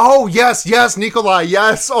 Oh yes, Nikolai,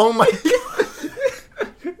 yes. Oh my.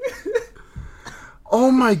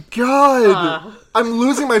 Oh my god. I'm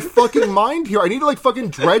losing my fucking mind here. I need to fucking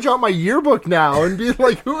dredge out my yearbook now and be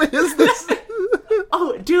who is this?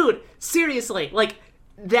 Oh, dude, seriously,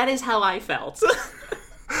 that is how I felt.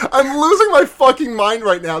 I'm losing my fucking mind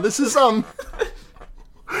right now. This is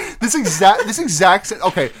this exact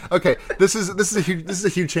okay. This is a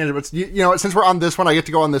huge tangent, but you know, since we're on this one, I get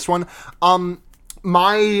to go on this one.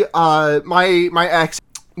 My ex,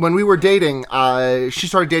 when we were dating, she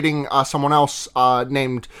started dating someone else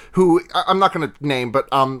named who I'm not gonna name, but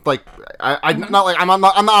I'm not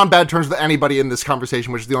on bad terms with anybody in this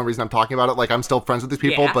conversation, which is the only reason I'm talking about it. I'm still friends with these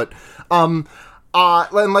people, yeah. but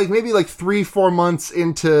and like maybe like 3-4 months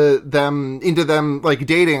into them like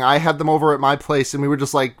dating, I had them over at my place and we were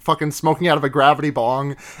just like fucking smoking out of a gravity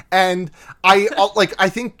bong. And I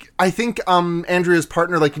think Andrea's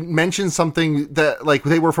partner like mentioned something that like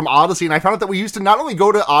they were from Odyssey, and I found out that we used to not only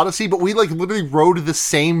go to Odyssey, but we like literally rode the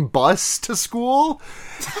same bus to school.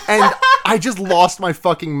 And I just lost my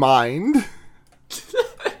fucking mind.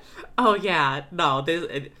 Oh yeah, no,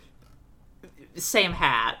 same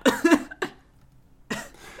hat.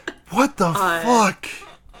 What the fuck?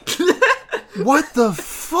 What the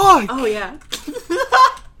fuck? Oh yeah.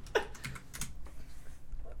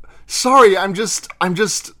 Sorry, I'm just.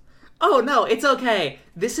 Oh no, it's okay.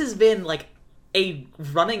 This has been like a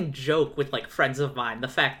running joke with like friends of mine. The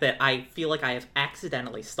fact that I feel like I have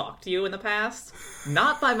accidentally stalked you in the past,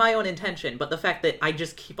 not by my own intention, but the fact that I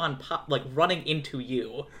just keep on running into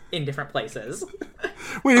you in different places.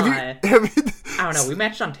 Wait, have you? I don't know. We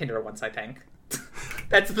matched on Tinder once, I think.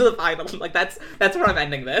 That's the final. Like that's where I'm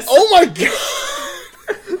ending this. Oh my god!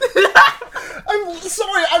 I'm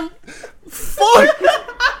sorry. Fuck.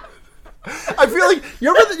 I feel like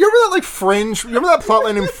you remember that like Fringe. Remember that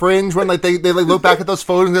plotline in Fringe when like they like look back at those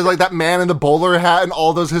photos and there's like that man in the bowler hat and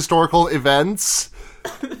all those historical events.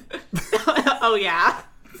 Oh yeah.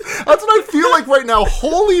 That's what I feel like right now.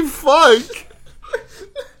 Holy fuck.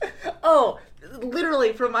 Oh,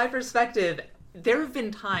 literally, from my perspective, there have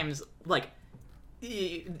been times like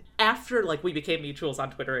after like we became mutuals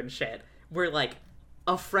on Twitter and shit, where like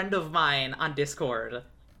a friend of mine on Discord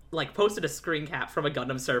like posted a screen cap from a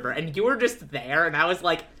Gundam server, and you were just there, and I was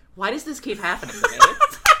like, why does this keep happening to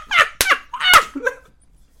me?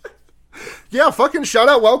 Yeah, fucking shout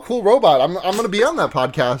out Well Cool Robot. I'm gonna be on that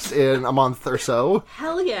podcast in a month or so.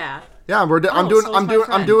 Hell yeah. Yeah, I'm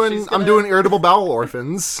doing Irritable Bowel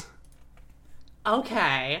Orphans.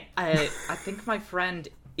 Okay. I think my friend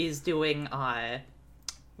is doing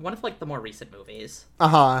one of like the more recent movies.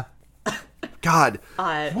 God,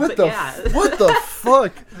 what the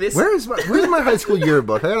fuck? Where's my high school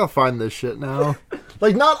yearbook? I gotta find this shit now.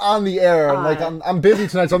 Like, not on the air. Like, I'm busy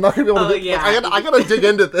tonight, so I'm not gonna be able to. Yeah. I gotta dig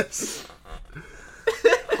into this.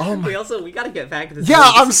 Oh my. We gotta get back to this. Yeah,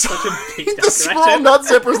 I'm such sorry. a big The Small Nut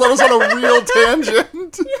Zippers led us on a real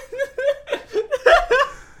tangent.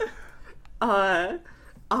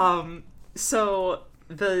 So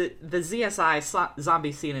the ZSI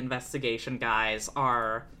zombie scene investigation guys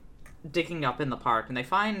are digging up in the park, and they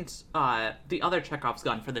find the other Chekhov's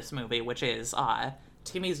gun for this movie, which is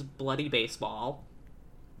Timmy's bloody baseball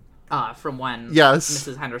from when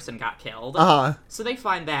Mrs. Henderson got killed. So they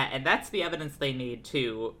find that, and that's the evidence they need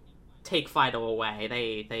to take Fido away.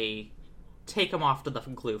 They take him off to the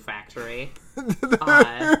glue factory.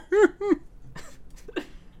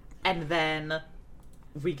 And then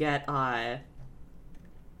we get, let's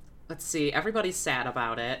see, everybody's sad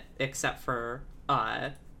about it, except for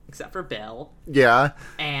Bill. Yeah.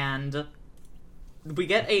 And we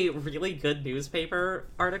get a really good newspaper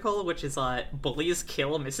article, which is, bullies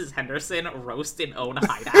kill Mrs. Henderson, roast in own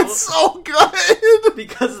hideout. It's so good!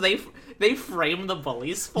 Because they frame the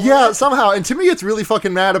bullies for Yeah, it. somehow. And Timmy gets really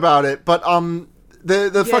fucking mad about it, but,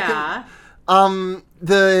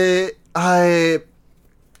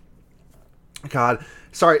 God,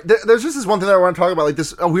 sorry. There's just this one thing that I want to talk about, like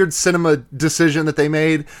a weird cinema decision that they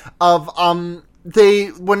made of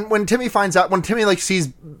when Timmy finds out, when Timmy like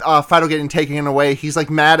sees Fido getting taken away, he's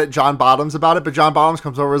like mad at John Bottoms about it, but John Bottoms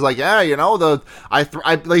comes over and is like, yeah, you know,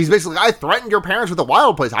 he's basically, I threatened your parents with a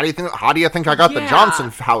wild place. How do you think I got the Johnson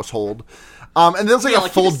household? And there's like a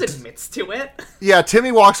full. He just admits to it. Yeah,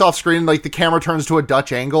 Timmy walks off screen, like the camera turns to a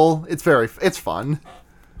Dutch angle. It's fun.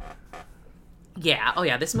 Yeah, oh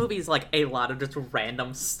yeah, this movie is like a lot of just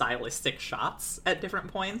random stylistic shots at different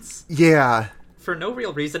points. Yeah. For no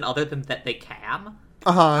real reason other than that they can.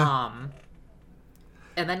 And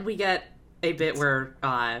then we get a bit where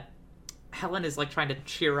Helen is like trying to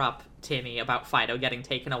cheer up Timmy about Fido getting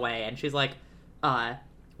taken away, and she's like,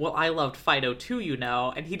 well, I loved Fido too, you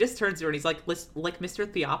know. And he just turns to her and he's like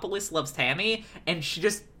Mr. Theopolis loves Tammy, and she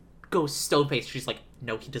just goes stone-faced. She's like,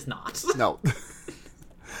 no, he does not. No.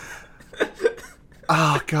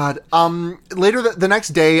 Oh God. Later the next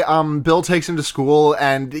day, Bill takes him to school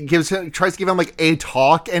and tries to give him like a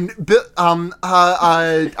talk, and Dylan.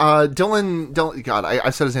 God,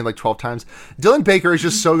 I've said his name like 12 times. Dylan Baker is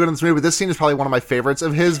just so good in this movie, but this scene is probably one of my favorites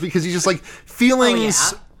of his because he's just like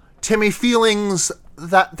feelings. Oh, yeah. Timmy, feelings.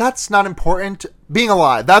 That's not important. Being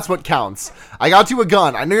alive, that's what counts. I got you a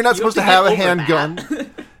gun. I know you're not supposed to have a handgun.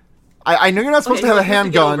 I know you're not supposed to have a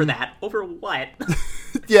handgun. Over that. Over what?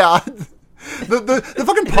 Yeah. The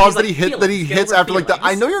fucking pause that he hits after like the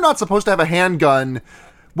I know you're not supposed to have a handgun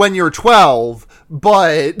when you're 12,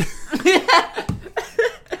 but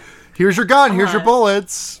here's your gun, here's your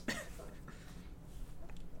bullets.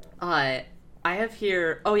 I have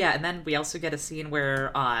here... Oh, yeah, and then we also get a scene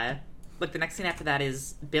where, like, the next scene after that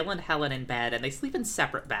is Bill and Helen in bed, and they sleep in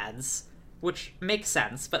separate beds, which makes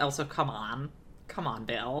sense, but also, come on. Come on,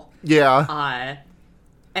 Bill. Yeah.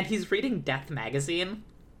 And he's reading Death magazine.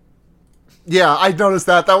 Yeah, I noticed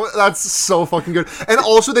that. That's so fucking good. And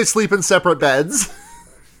also, they sleep in separate beds.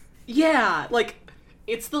 Yeah, like...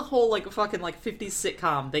 It's the whole, like, fucking, like, 50s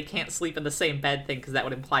sitcom, they can't sleep in the same bed thing, because that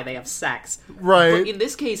would imply they have sex. Right. But in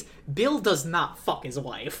this case, Bill does not fuck his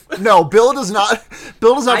wife. No, Bill does not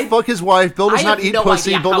fuck his wife. Bill does not eat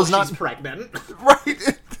pussy. Bill does not... she's pregnant.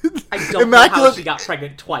 Right. I don't know how she got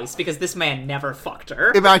pregnant twice, because this man never fucked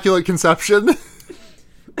her. Immaculate conception.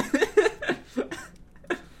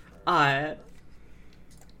 And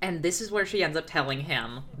this is where she ends up telling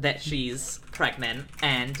him that she's pregnant,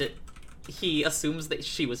 and... he assumes that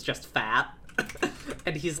she was just fat.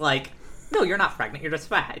 And he's like, no, you're not pregnant, you're just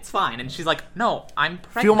fat, it's fine. And she's like, no, I'm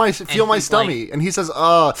pregnant. Feel my stomach. Like, and he says,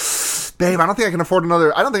 babe, I don't think I can afford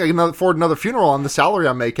another funeral on the salary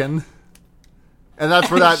I'm making. And that's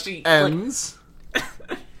where that ends.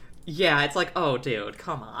 Like, yeah, it's like, oh, dude,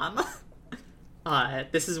 come on.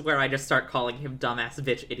 This is where I just start calling him dumbass,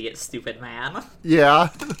 bitch, idiot, stupid man. Yeah.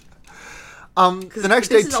 The next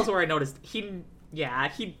day... This is also where I noticed he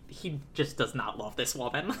just does not love this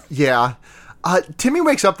woman. Yeah. Timmy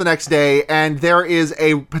wakes up the next day, and there is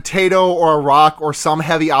a potato or a rock or some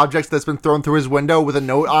heavy object that's been thrown through his window with a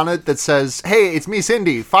note on it that says, hey, it's me,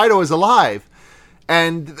 Cindy. Fido is alive.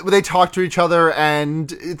 And they talk to each other,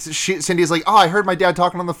 and Cindy's like, oh, I heard my dad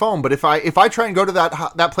talking on the phone, but if I try and go to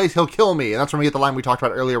that place, he'll kill me. And that's when we get the line we talked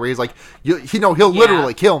about earlier, where he's like, he'll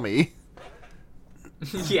literally kill me.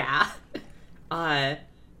 Yeah.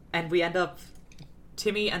 And we end up...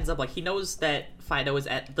 Timmy ends up, like, he knows that Fido is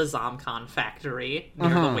at the ZomCon factory near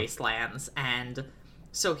the Wastelands, and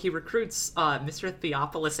so he recruits Mr.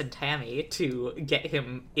 Theophilus and Tammy to get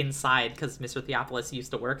him inside, because Mr. Theophilus used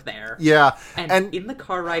to work there. Yeah. And in the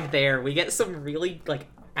car ride there, we get some really, like,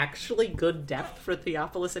 actually good depth for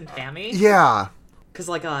Theophilus and Tammy. Yeah. Because,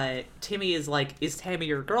 like, Timmy is like, is Tammy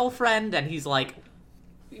your girlfriend? And he's like,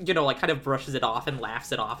 you know, like, kind of brushes it off and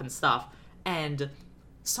laughs it off and stuff. And...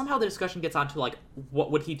 somehow the discussion gets on to, like,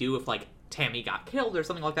 what would he do if, like, Tammy got killed or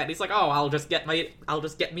something like that. And he's like, oh, I'll just get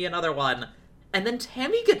me another one. And then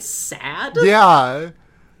Tammy gets sad. Yeah.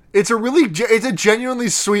 It's a genuinely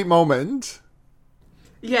sweet moment.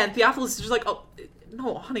 Yeah, and Theophilus is just like, oh,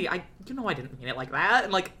 no, honey, I didn't mean it like that.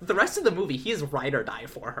 And, like, the rest of the movie, he is ride or die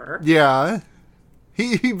for her. Yeah.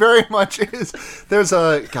 He very much is. There's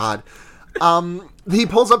a... God... he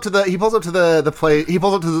pulls up to the place. He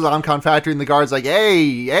pulls up to the ZomCon factory, and the guard's like,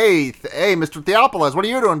 "Hey, Mr. Theophilus, what are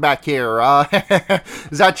you doing back here?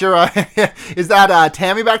 Is that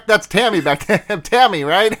Tammy back? That's Tammy back. Tammy,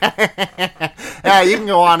 right? Yeah, you can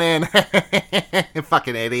go on in. You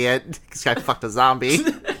fucking idiot. This guy fucked a zombie."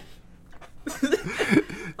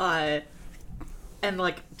 And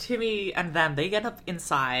like Timmy and them, they get up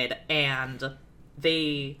inside, and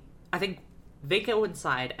I think they go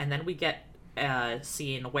inside, and then we get a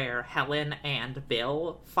scene where Helen and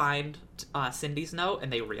Bill find Cindy's note,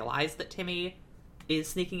 and they realize that Timmy is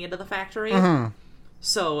sneaking into the factory. Mm-hmm.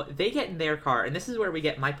 So they get in their car, and this is where we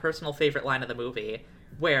get my personal favorite line of the movie,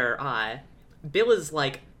 where Bill is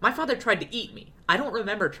like, my father tried to eat me. I don't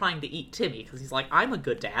remember trying to eat Timmy, because he's like, I'm a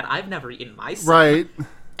good dad. I've never eaten my son. Right.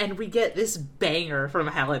 And we get this banger from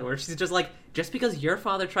Helen where she's just like, just because your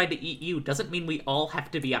father tried to eat you doesn't mean we all have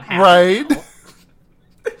to be unhappy. Right.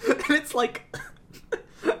 And it's like,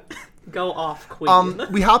 go off, queen.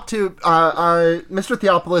 We hop to, Mr.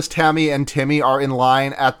 Theophilus, Tammy, and Timmy are in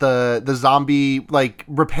line at the zombie, like,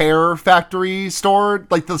 repair factory store,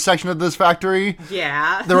 like, the section of this factory.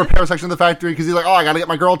 Yeah. The repair section of the factory, because he's like, oh, I gotta get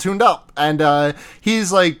my girl tuned up. And,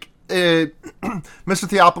 he's like, Mr.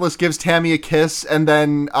 Theophilus gives Tammy a kiss and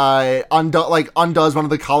then undoes one of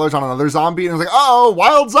the collars on another zombie, and is like, oh,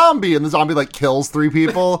 wild zombie, and the zombie like kills 3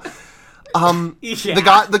 people. Yeah.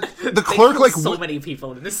 The clerk like so many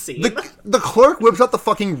people in this scene. The clerk whips out the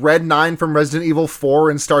fucking Red 9 from Resident Evil 4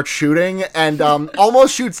 and starts shooting, and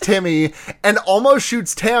almost shoots Timmy and almost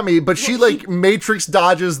shoots Tammy, but she like matrix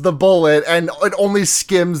dodges the bullet and it only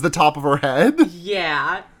skims the top of her head.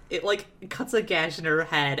 Yeah. It, like, cuts a gash in her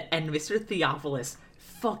head, and Mr. Theophilus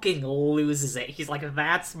fucking loses it. He's like,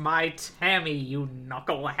 that's my Tammy, you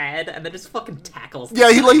knucklehead, and then just fucking tackles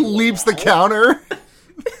Yeah, he, like, leaps the counter.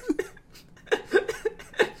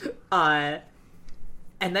 And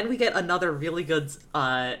then we get another really good,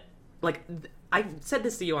 I said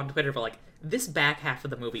this to you on Twitter, but, like, this back half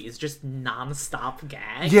of the movie is just non-stop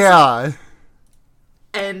gags. Yeah.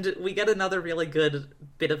 And we get another really good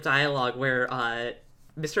bit of dialogue where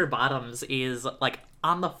Mr. Bottoms is, like,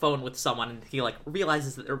 on the phone with someone, and he, like,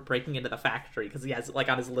 realizes that they're breaking into the factory because he has, like,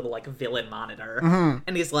 on his little, like, villain monitor. Mm-hmm.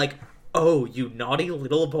 And he's like, "Oh, you naughty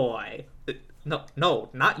little boy. No,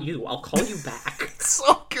 not you. I'll call you back."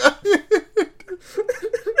 So good.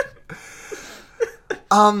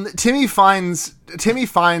 Timmy finds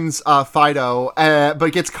Fido,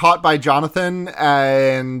 but gets caught by Jonathan,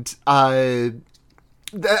 and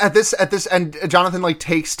at this and Jonathan, like,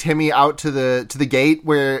 takes Timmy out to the gate,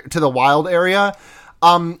 to the wild area.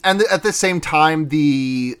 And at the same time,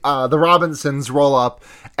 the Robinsons roll up,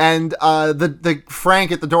 and the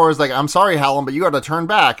Frank at the door is like, "I'm sorry, Hallam, but you got to turn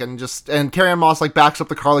back." And Carrie Ann Moss, like, backs up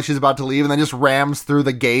the car like she's about to leave, and then just rams through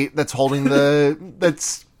the gate that's holding the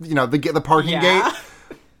parking gate.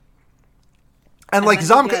 And like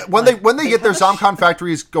when they get their Zomcon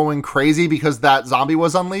factories going crazy because that zombie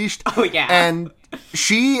was unleashed. Oh yeah. And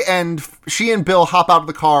she and Bill hop out of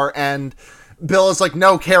the car, and Bill is like,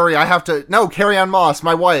 "No, Carrie, Carrie Ann Moss,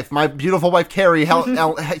 my wife, my beautiful wife, Carrie Helen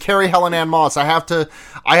Ann Moss. I have to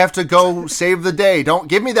go save the day. Don't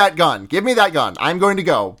give me that gun. Give me that gun. I'm going to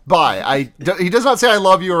go. Bye." He does not say "I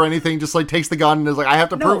love you" or anything. Just like takes the gun and is like, "I have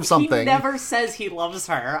to prove something." He never says he loves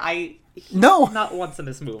her. No, not once in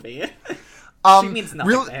this movie. She means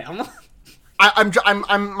nothing to him.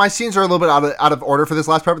 My scenes are a little bit out of order for this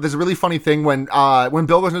last part, but there's a really funny thing when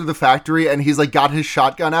Bill goes into the factory and he's like got his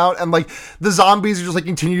shotgun out, and like the zombies are just like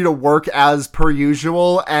continue to work as per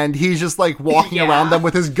usual, and he's just like walking around them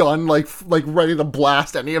with his gun, like ready to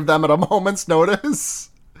blast any of them at a moment's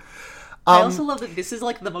notice. I also love that this is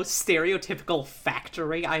like the most stereotypical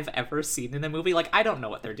factory I've ever seen in a movie. Like, I don't know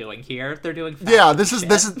what they're doing here. They're doing factory this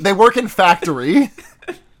is they work in factory.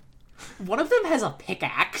 One of them has a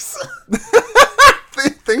pickaxe.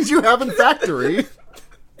 Things you have in factory.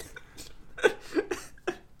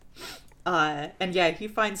 And yeah, he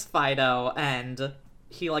finds Fido, and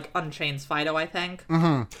he like unchains Fido, I think.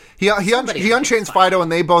 Mm-hmm. He unchains Fido,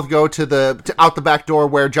 and they both go to out the back door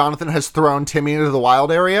where Jonathan has thrown Timmy into the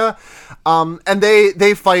wild area. And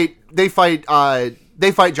they fight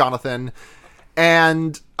Jonathan,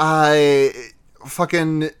 and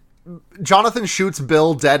Jonathan shoots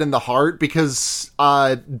Bill dead in the heart because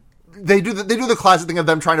they do the classic thing of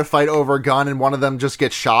them trying to fight over a gun, and one of them just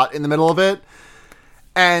gets shot in the middle of it.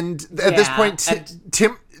 And at this point,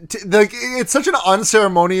 Tim, it's such an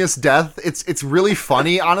unceremonious death. It's really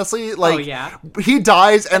funny, honestly. Like, he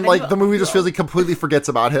dies, and like the movie just feels like completely forgets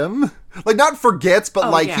about him. Like, not forgets,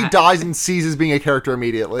 but he dies and ceases being a character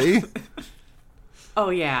immediately. Oh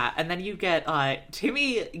yeah, and then you get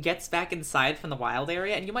Timmy gets back inside from the wild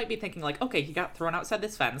area, and you might be thinking like, okay, he got thrown outside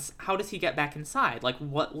this fence. How does he get back inside? Like,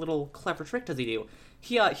 what little clever trick does he do?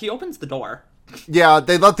 He opens the door. Yeah,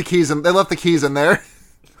 they left the keys in there.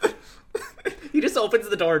 He just opens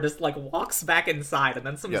the door and just like walks back inside, and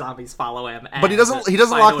then some zombies follow him. But he doesn't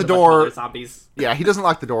lock the door. Zombies. Yeah, he doesn't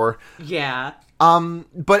lock the door. Yeah.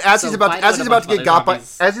 But as he's about to get got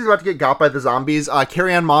by the zombies,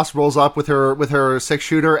 Carrie Ann Moss rolls up with her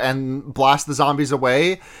 6-shooter and blasts the zombies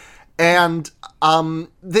away. And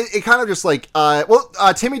it kind of just like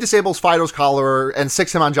Timmy disables Fido's collar and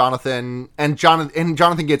sicks him on Jonathan, and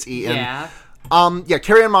Jonathan gets eaten. Yeah.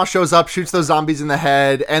 Carrie Ann Moss shows up, shoots those zombies in the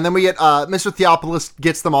head, and then we get Mr. Theopolis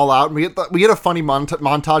gets them all out, and we get a funny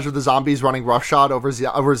montage of the zombies running roughshod over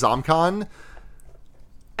Zomcon.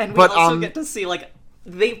 And we also get to see, like,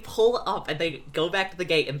 they pull up and they go back to the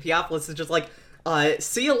gate, and Theopolis is just like,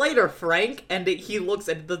 "See you later, Frank." And he looks,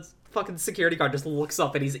 and the fucking security guard just looks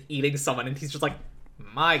up, and he's eating someone, and he's just like,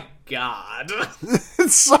 "My God."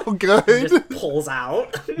 It's so good. He just pulls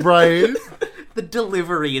out. Right. The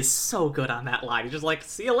delivery is so good on that line. He's just like,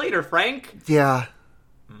 "See you later, Frank." Yeah.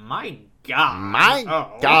 My God. My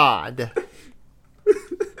God.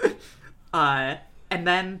 And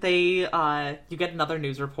then you get another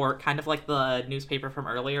news report, kind of like the newspaper from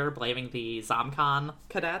earlier, blaming the Zomcon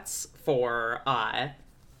cadets for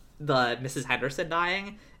the Mrs. Henderson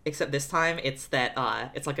dying. Except this time, it's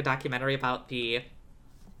like a documentary about the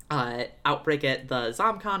outbreak at the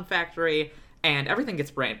Zomcon factory, and everything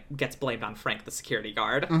gets blamed on Frank, the security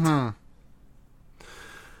guard. Mm-hmm.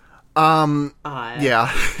 Yeah,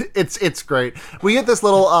 it's great. We get this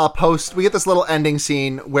little we get this little ending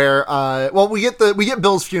scene where we get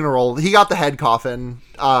Bill's funeral. He got the head coffin,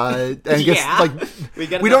 and gets like we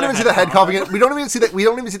don't even see the head coffin. We don't even see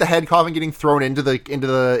the head coffin getting thrown into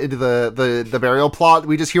the burial plot.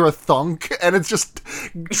 We just hear a thunk, and it's just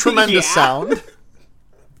tremendous sound.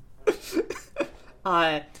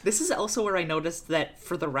 This is also where I noticed that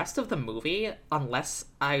for the rest of the movie, unless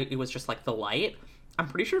it was just like the light, I'm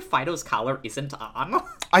pretty sure Fido's collar isn't on.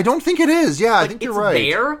 I don't think it is. Yeah, I think you're right.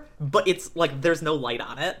 It's there, but it's like there's no light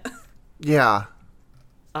on it. Yeah.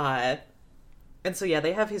 And so yeah,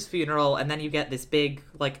 they have his funeral, and then you get this big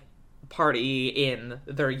like party in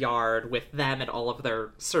their yard with them and all of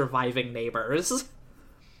their surviving neighbors.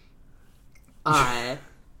 And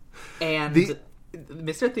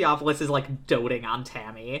Mr. Theophilus is like doting on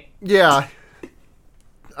Tammy. Yeah.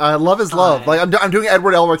 Love is love. Like I'm doing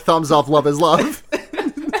Edward Elric thumbs up. Love is love.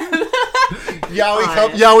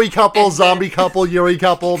 Yowie couple, zombie couple, Yuri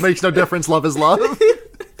couple, makes no difference. Love is love.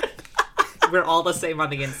 We're all the same on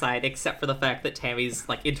the inside, except for the fact that Tammy's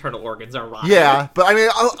like internal organs are rotten. Yeah, but I mean,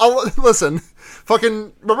 I'll listen.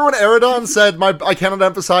 Fucking remember when Eridon said, "I cannot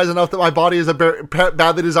emphasize enough that my body is a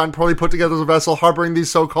badly designed, poorly put together as a vessel harboring these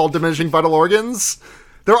so-called diminishing vital organs.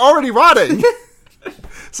 They're already rotting."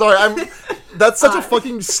 Sorry, that's such a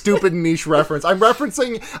fucking stupid niche reference. I'm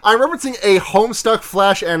referencing a Homestuck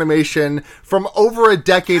Flash animation from over a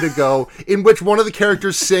decade ago in which one of the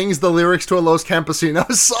characters sings the lyrics to a Los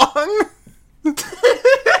Campesinos song.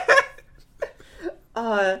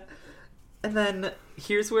 And then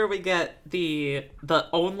here's where we get the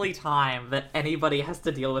only time that anybody has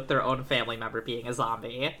to deal with their own family member being a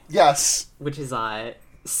zombie. Yes. Which is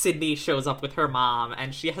Sydney shows up with her mom,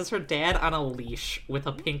 and she has her dad on a leash with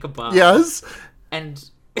a pink bow. Yes.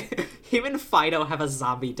 And him and Fido have a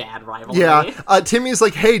zombie dad rivalry. Yeah. Timmy's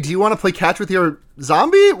like, "Hey, do you want to play catch with your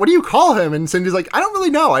zombie? What do you call him?" And Cindy's like, "I don't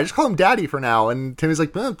really know. I just call him Daddy for now." And Timmy's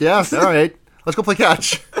like, "Yeah, all right. Let's go play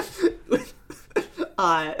catch."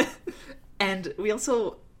 And we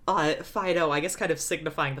also, Fido, I guess kind of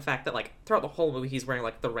signifying the fact that, like, throughout the whole movie, he's wearing,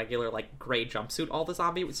 like, the regular, like, gray jumpsuit all the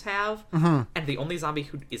zombies have. Mm-hmm. And the only zombie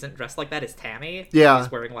who isn't dressed like that is Tammy. Yeah.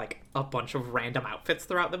 He's wearing, like, a bunch of random outfits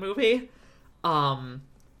throughout the movie. And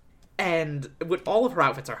with all of her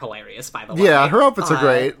outfits are hilarious, by the way. Yeah, her outfits are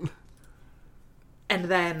great. And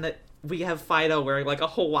then we have Fido wearing, like, a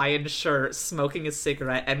Hawaiian shirt, smoking a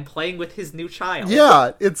cigarette, and playing with his new child.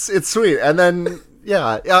 Yeah, it's sweet. And then,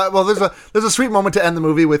 well, there's a sweet moment to end the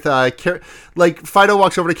movie with, Fido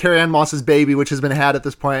walks over to Carrie-Anne Moss's baby, which has been had at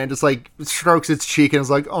this point, and just, like, strokes its cheek and is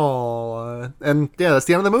like, "Aww." And, yeah, that's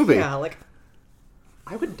the end of the movie. Yeah, like,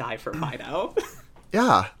 I would die for Fido.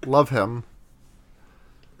 Yeah, love him.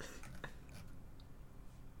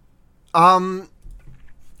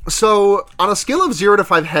 So, on a scale of 0 to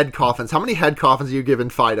 5 head coffins, how many head coffins are you giving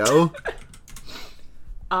Fido?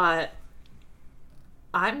 I'm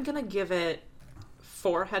gonna give it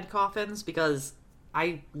 4 head coffins because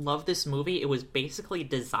I love this movie. It was basically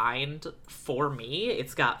designed for me.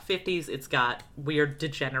 It's got 50s, it's got weird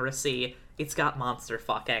degeneracy, it's got monster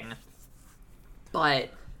fucking. But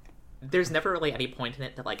there's never really any point in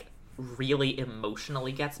it that, like, really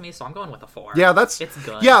emotionally gets me, so I'm going with a 4. Yeah, it's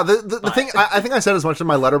good. Yeah, the thing, I think I said as much in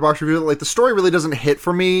my Letterboxd review, like, the story really doesn't hit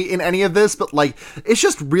for me in any of this, but, like, it's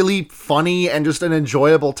just really funny and just an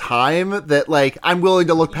enjoyable time that, like, I'm willing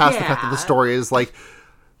to look past the fact that the story is, like,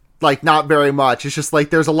 not very much. It's just, like,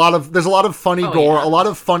 there's a lot of funny gore, a lot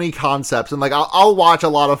of funny concepts, and, like, I'll watch a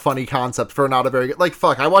lot of funny concepts for not a very good, like,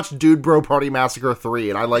 fuck, I watched Dude Bro Party Massacre 3,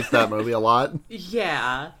 and I liked that movie a lot.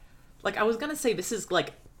 Yeah. Like, I was gonna say, this is,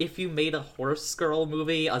 like, if you made a horse girl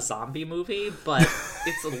movie, a zombie movie, but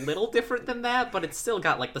it's a little different than that, but it's still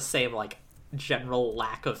got, like, the same, like, general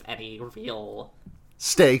lack of any real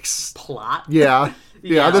stakes plot. Yeah.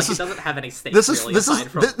 Yeah, like, it doesn't have any stakes aside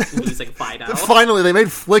from losing Fido. Finally, they made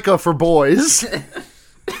Flicka for boys.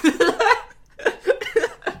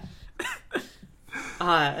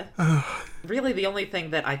 Really, the only thing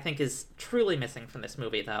that I think is truly missing from this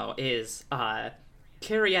movie, though, is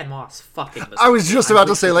Carrie-Anne Moss fucking. I was just about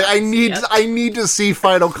to say, like, I need to see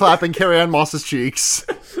Fido clapping Carrie-Anne Moss's cheeks.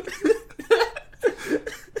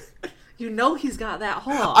 You know he's got that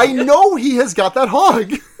hog. I know he has got that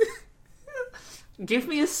hog. Give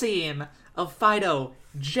me a scene of Fido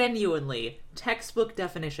genuinely, textbook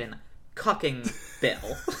definition, cucking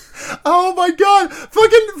Bill. Oh my god!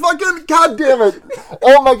 Fucking, god damn it!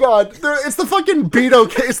 Oh my god! It's the fucking Beto,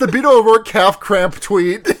 it's the Beto O'Rourke calf cramp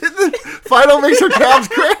tweet. Fido makes her calves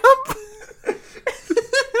cramp.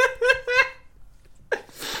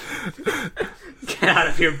 Get out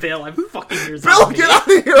of here, Bill! I'm fucking your Bill, zombie. get out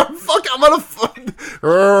of here! I'm gonna fuck.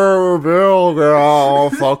 Oh, Bill,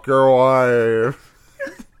 I'll fuck your wife.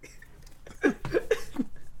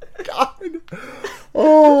 God.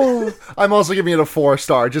 Oh, I'm also giving it a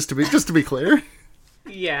 4-star, just to be clear.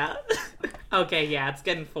 Yeah. Okay, yeah, it's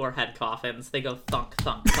getting 4 head coffins. They go thunk,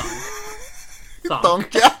 thunk, thunk. Thunk.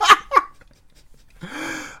 Thunk, yeah.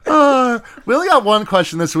 We only got one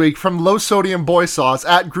question this week from Low Sodium Boy Sauce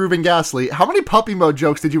at Grooving Ghastly. How many puppy mode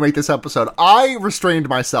jokes did you make this episode? I restrained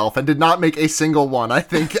myself and did not make a single one. I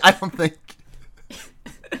don't think.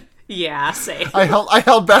 Yeah, same. I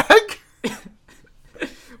held back.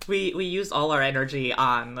 We used all our energy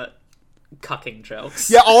on cucking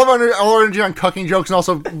jokes. Yeah, all our energy on cucking jokes, and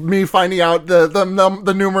also me finding out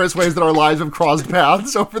the numerous ways that our lives have crossed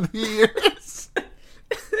paths over the years.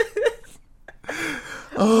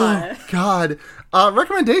 Oh, God.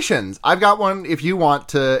 Recommendations. I've got one if you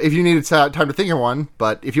needed time to think of one,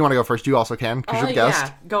 but if you want to go first, you also can, because you're the guest.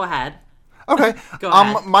 Yeah, go ahead. Okay. Go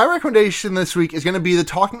ahead. My recommendation this week is going to be the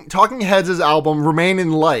Talking Heads' album Remain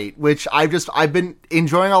in Light, which I've been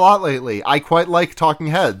enjoying a lot lately. I quite like Talking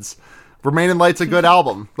Heads. Remain in Light's a good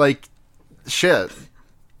album. Like, shit.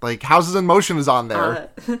 Like, Houses in Motion is on there.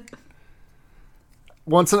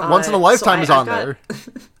 Once in a Lifetime is on there.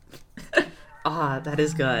 That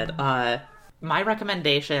is good. My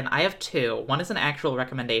recommendation, I have two. One is an actual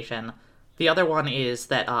recommendation. The other one is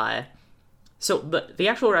that, so the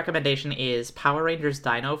actual recommendation is Power Rangers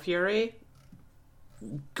Dino Fury.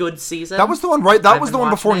 Good season. That was the one, right? That was the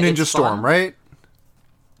one before Ninja Storm, right?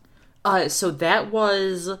 So that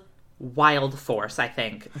was Wild Force, I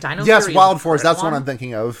think. Dino yes, Fury Wild Force. That's what I'm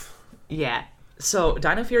thinking of. Yeah. So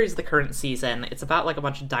Dino Fury is the current season. It's about like a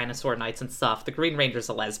bunch of dinosaur knights and stuff. The Green Ranger's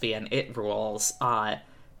a lesbian. It rules.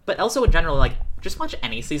 But also in general, like, just watch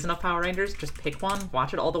any season of Power Rangers. Just pick one,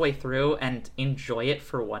 watch it all the way through, and enjoy it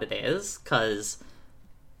for what it is. Because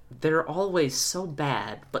they're always so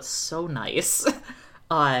bad, but so nice.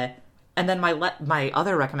 And then my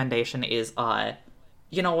other recommendation is,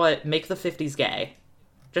 you know what? Make the 50s gay.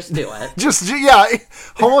 Just do it.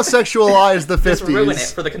 Homosexualize the 50s. Just ruin it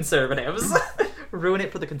for the conservatives. Ruin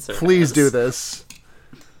it for the conservatives. Please do this.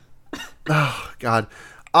 Oh, God.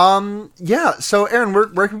 Yeah, so Aaron,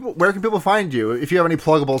 where can people find you? If you have any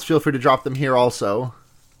pluggables, feel free to drop them here also.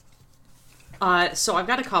 So I've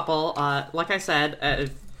got a couple. Like I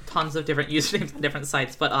said, tons of different usernames on different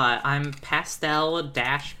sites, but I'm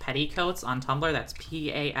Pastel-Petticoats on Tumblr. That's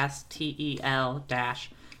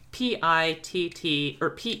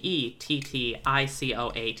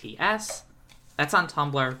PASTEL-PETTICOATS. That's on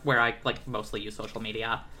Tumblr, where I mostly use social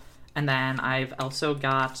media. And then I've also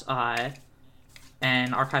got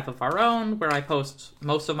an archive of our own, where I post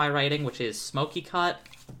most of my writing, which is Smoky Cut.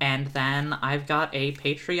 And then I've got a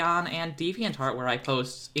Patreon and DeviantArt, where I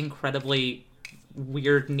post incredibly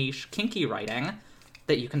weird, niche, kinky writing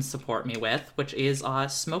that you can support me with, which is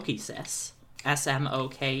Smoky Sis.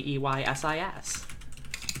 SMOKEYSIS.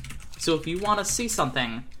 So if you want to see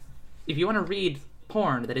something, if you want to read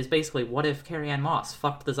porn that is basically what if Carrie-Anne Moss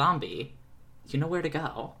fucked the zombie, you know where to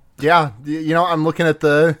go. Yeah, you know, I'm looking at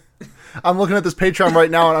this Patreon right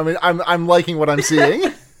now, and I'm liking what I'm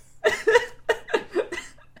seeing.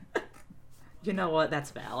 You know what?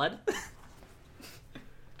 That's valid.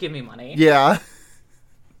 Give me money. Yeah.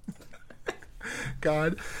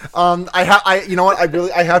 God. You know what?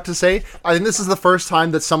 I have to say, I think this is the first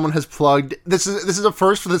time that someone has plugged, this is a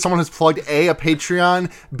first that someone has plugged a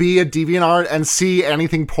Patreon, B, a DeviantArt, and C,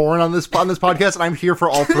 anything porn on this podcast, and I'm here for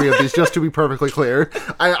all three of these, just to be perfectly clear.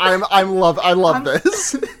 I love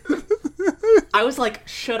this. I was like,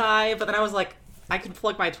 should I? But then I was like, I can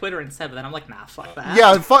plug my Twitter instead, but then I'm like, nah, fuck that.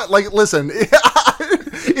 Yeah, listen,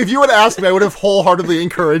 if you had asked me, I would have wholeheartedly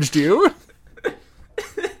encouraged you.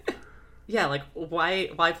 Yeah, like,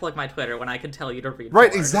 why plug my Twitter when I can tell you to read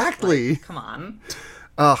Right, porn? exactly. Like, come on.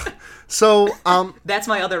 Ugh. So, That's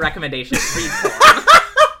my other recommendation, read porn.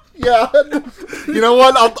 Yeah. You know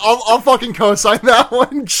what? I'll fucking co-sign that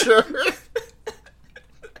one, sure.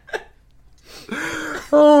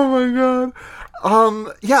 Oh my god.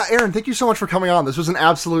 Yeah, Aaron, thank you so much for coming on. This was an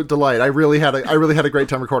absolute delight. I really had a great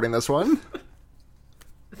time recording this one.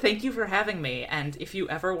 Thank you for having me, and if you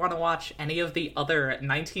ever want to watch any of the other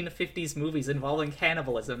 1950s movies involving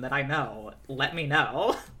cannibalism that I know, let me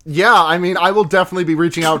know. Yeah, I mean, I will definitely be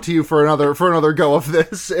reaching out to you for another go of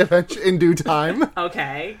this in due time.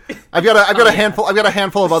 Okay. I've got a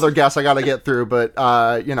handful of other guests I got to get through, but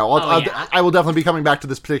you know, I will definitely be coming back to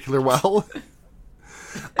this particular well.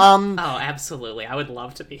 Oh, absolutely. I would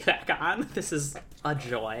love to be back on. This is a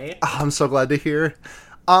joy. I'm so glad to hear.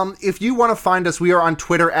 If you want to find us, we are on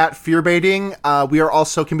Twitter at FearBaiting. We are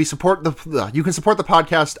also you can support the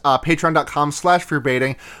podcast,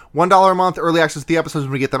 patreon.com/FearBaiting, $1 a month, early access to the episodes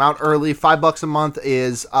when we get them out early. $5 a month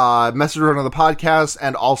is message run on the podcast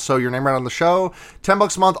and also your name right on the show.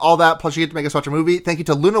 $10 a month, all that, plus you get to make us watch a movie. Thank you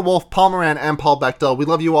to Luna Wolf, Paul Moran, and Paul Bechdel. We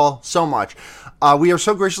love you all so much. We are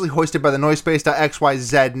so graciously hosted by the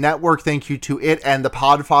Noisepace.xyz network. Thank you to it and the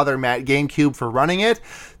Podfather, Matt GameCube, for running it.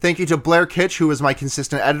 Thank you to Blair Kitch, who is my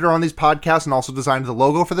consistent editor on these podcasts and also designed the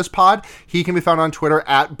logo for this pod. He can be found on Twitter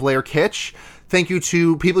at Blair Kitch. Thank you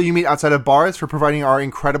to people you meet outside of bars for providing our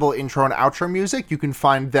incredible intro and outro music. You can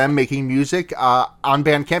find them making music on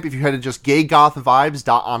Bandcamp if you head to just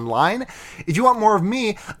gaygothvibes.online. If you want more of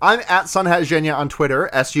me, I'm at Sunhatzhenya on Twitter,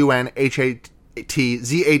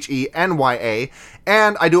 SUNHATZHENYA,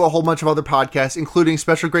 and I do a whole bunch of other podcasts, including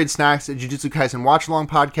Special Grade Snacks, a Jujutsu Kaisen Watch-Along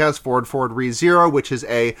podcast, Forward ReZero, which is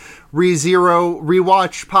a ReZero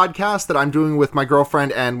rewatch podcast that I'm doing with my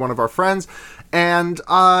girlfriend and one of our friends. And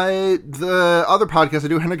the other podcast I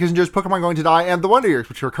do, Henry Kissinger's Pokemon Going to Die, and The Wonder Years,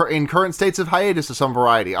 which are in current states of hiatus of some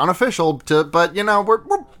variety, unofficial. But you know,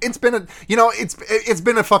 it's been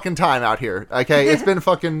a fucking time out here. Okay, it's been a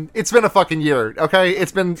fucking year. Okay,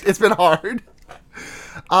 it's been hard.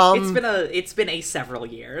 It's been a several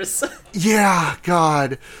years. Yeah,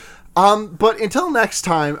 God. But until next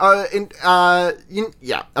time, okay.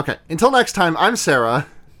 Until next time, I'm Sarah.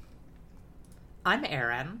 I'm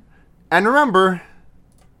Aaron. And remember,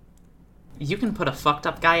 you can put a fucked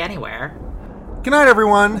up guy anywhere. Good night,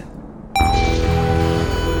 everyone.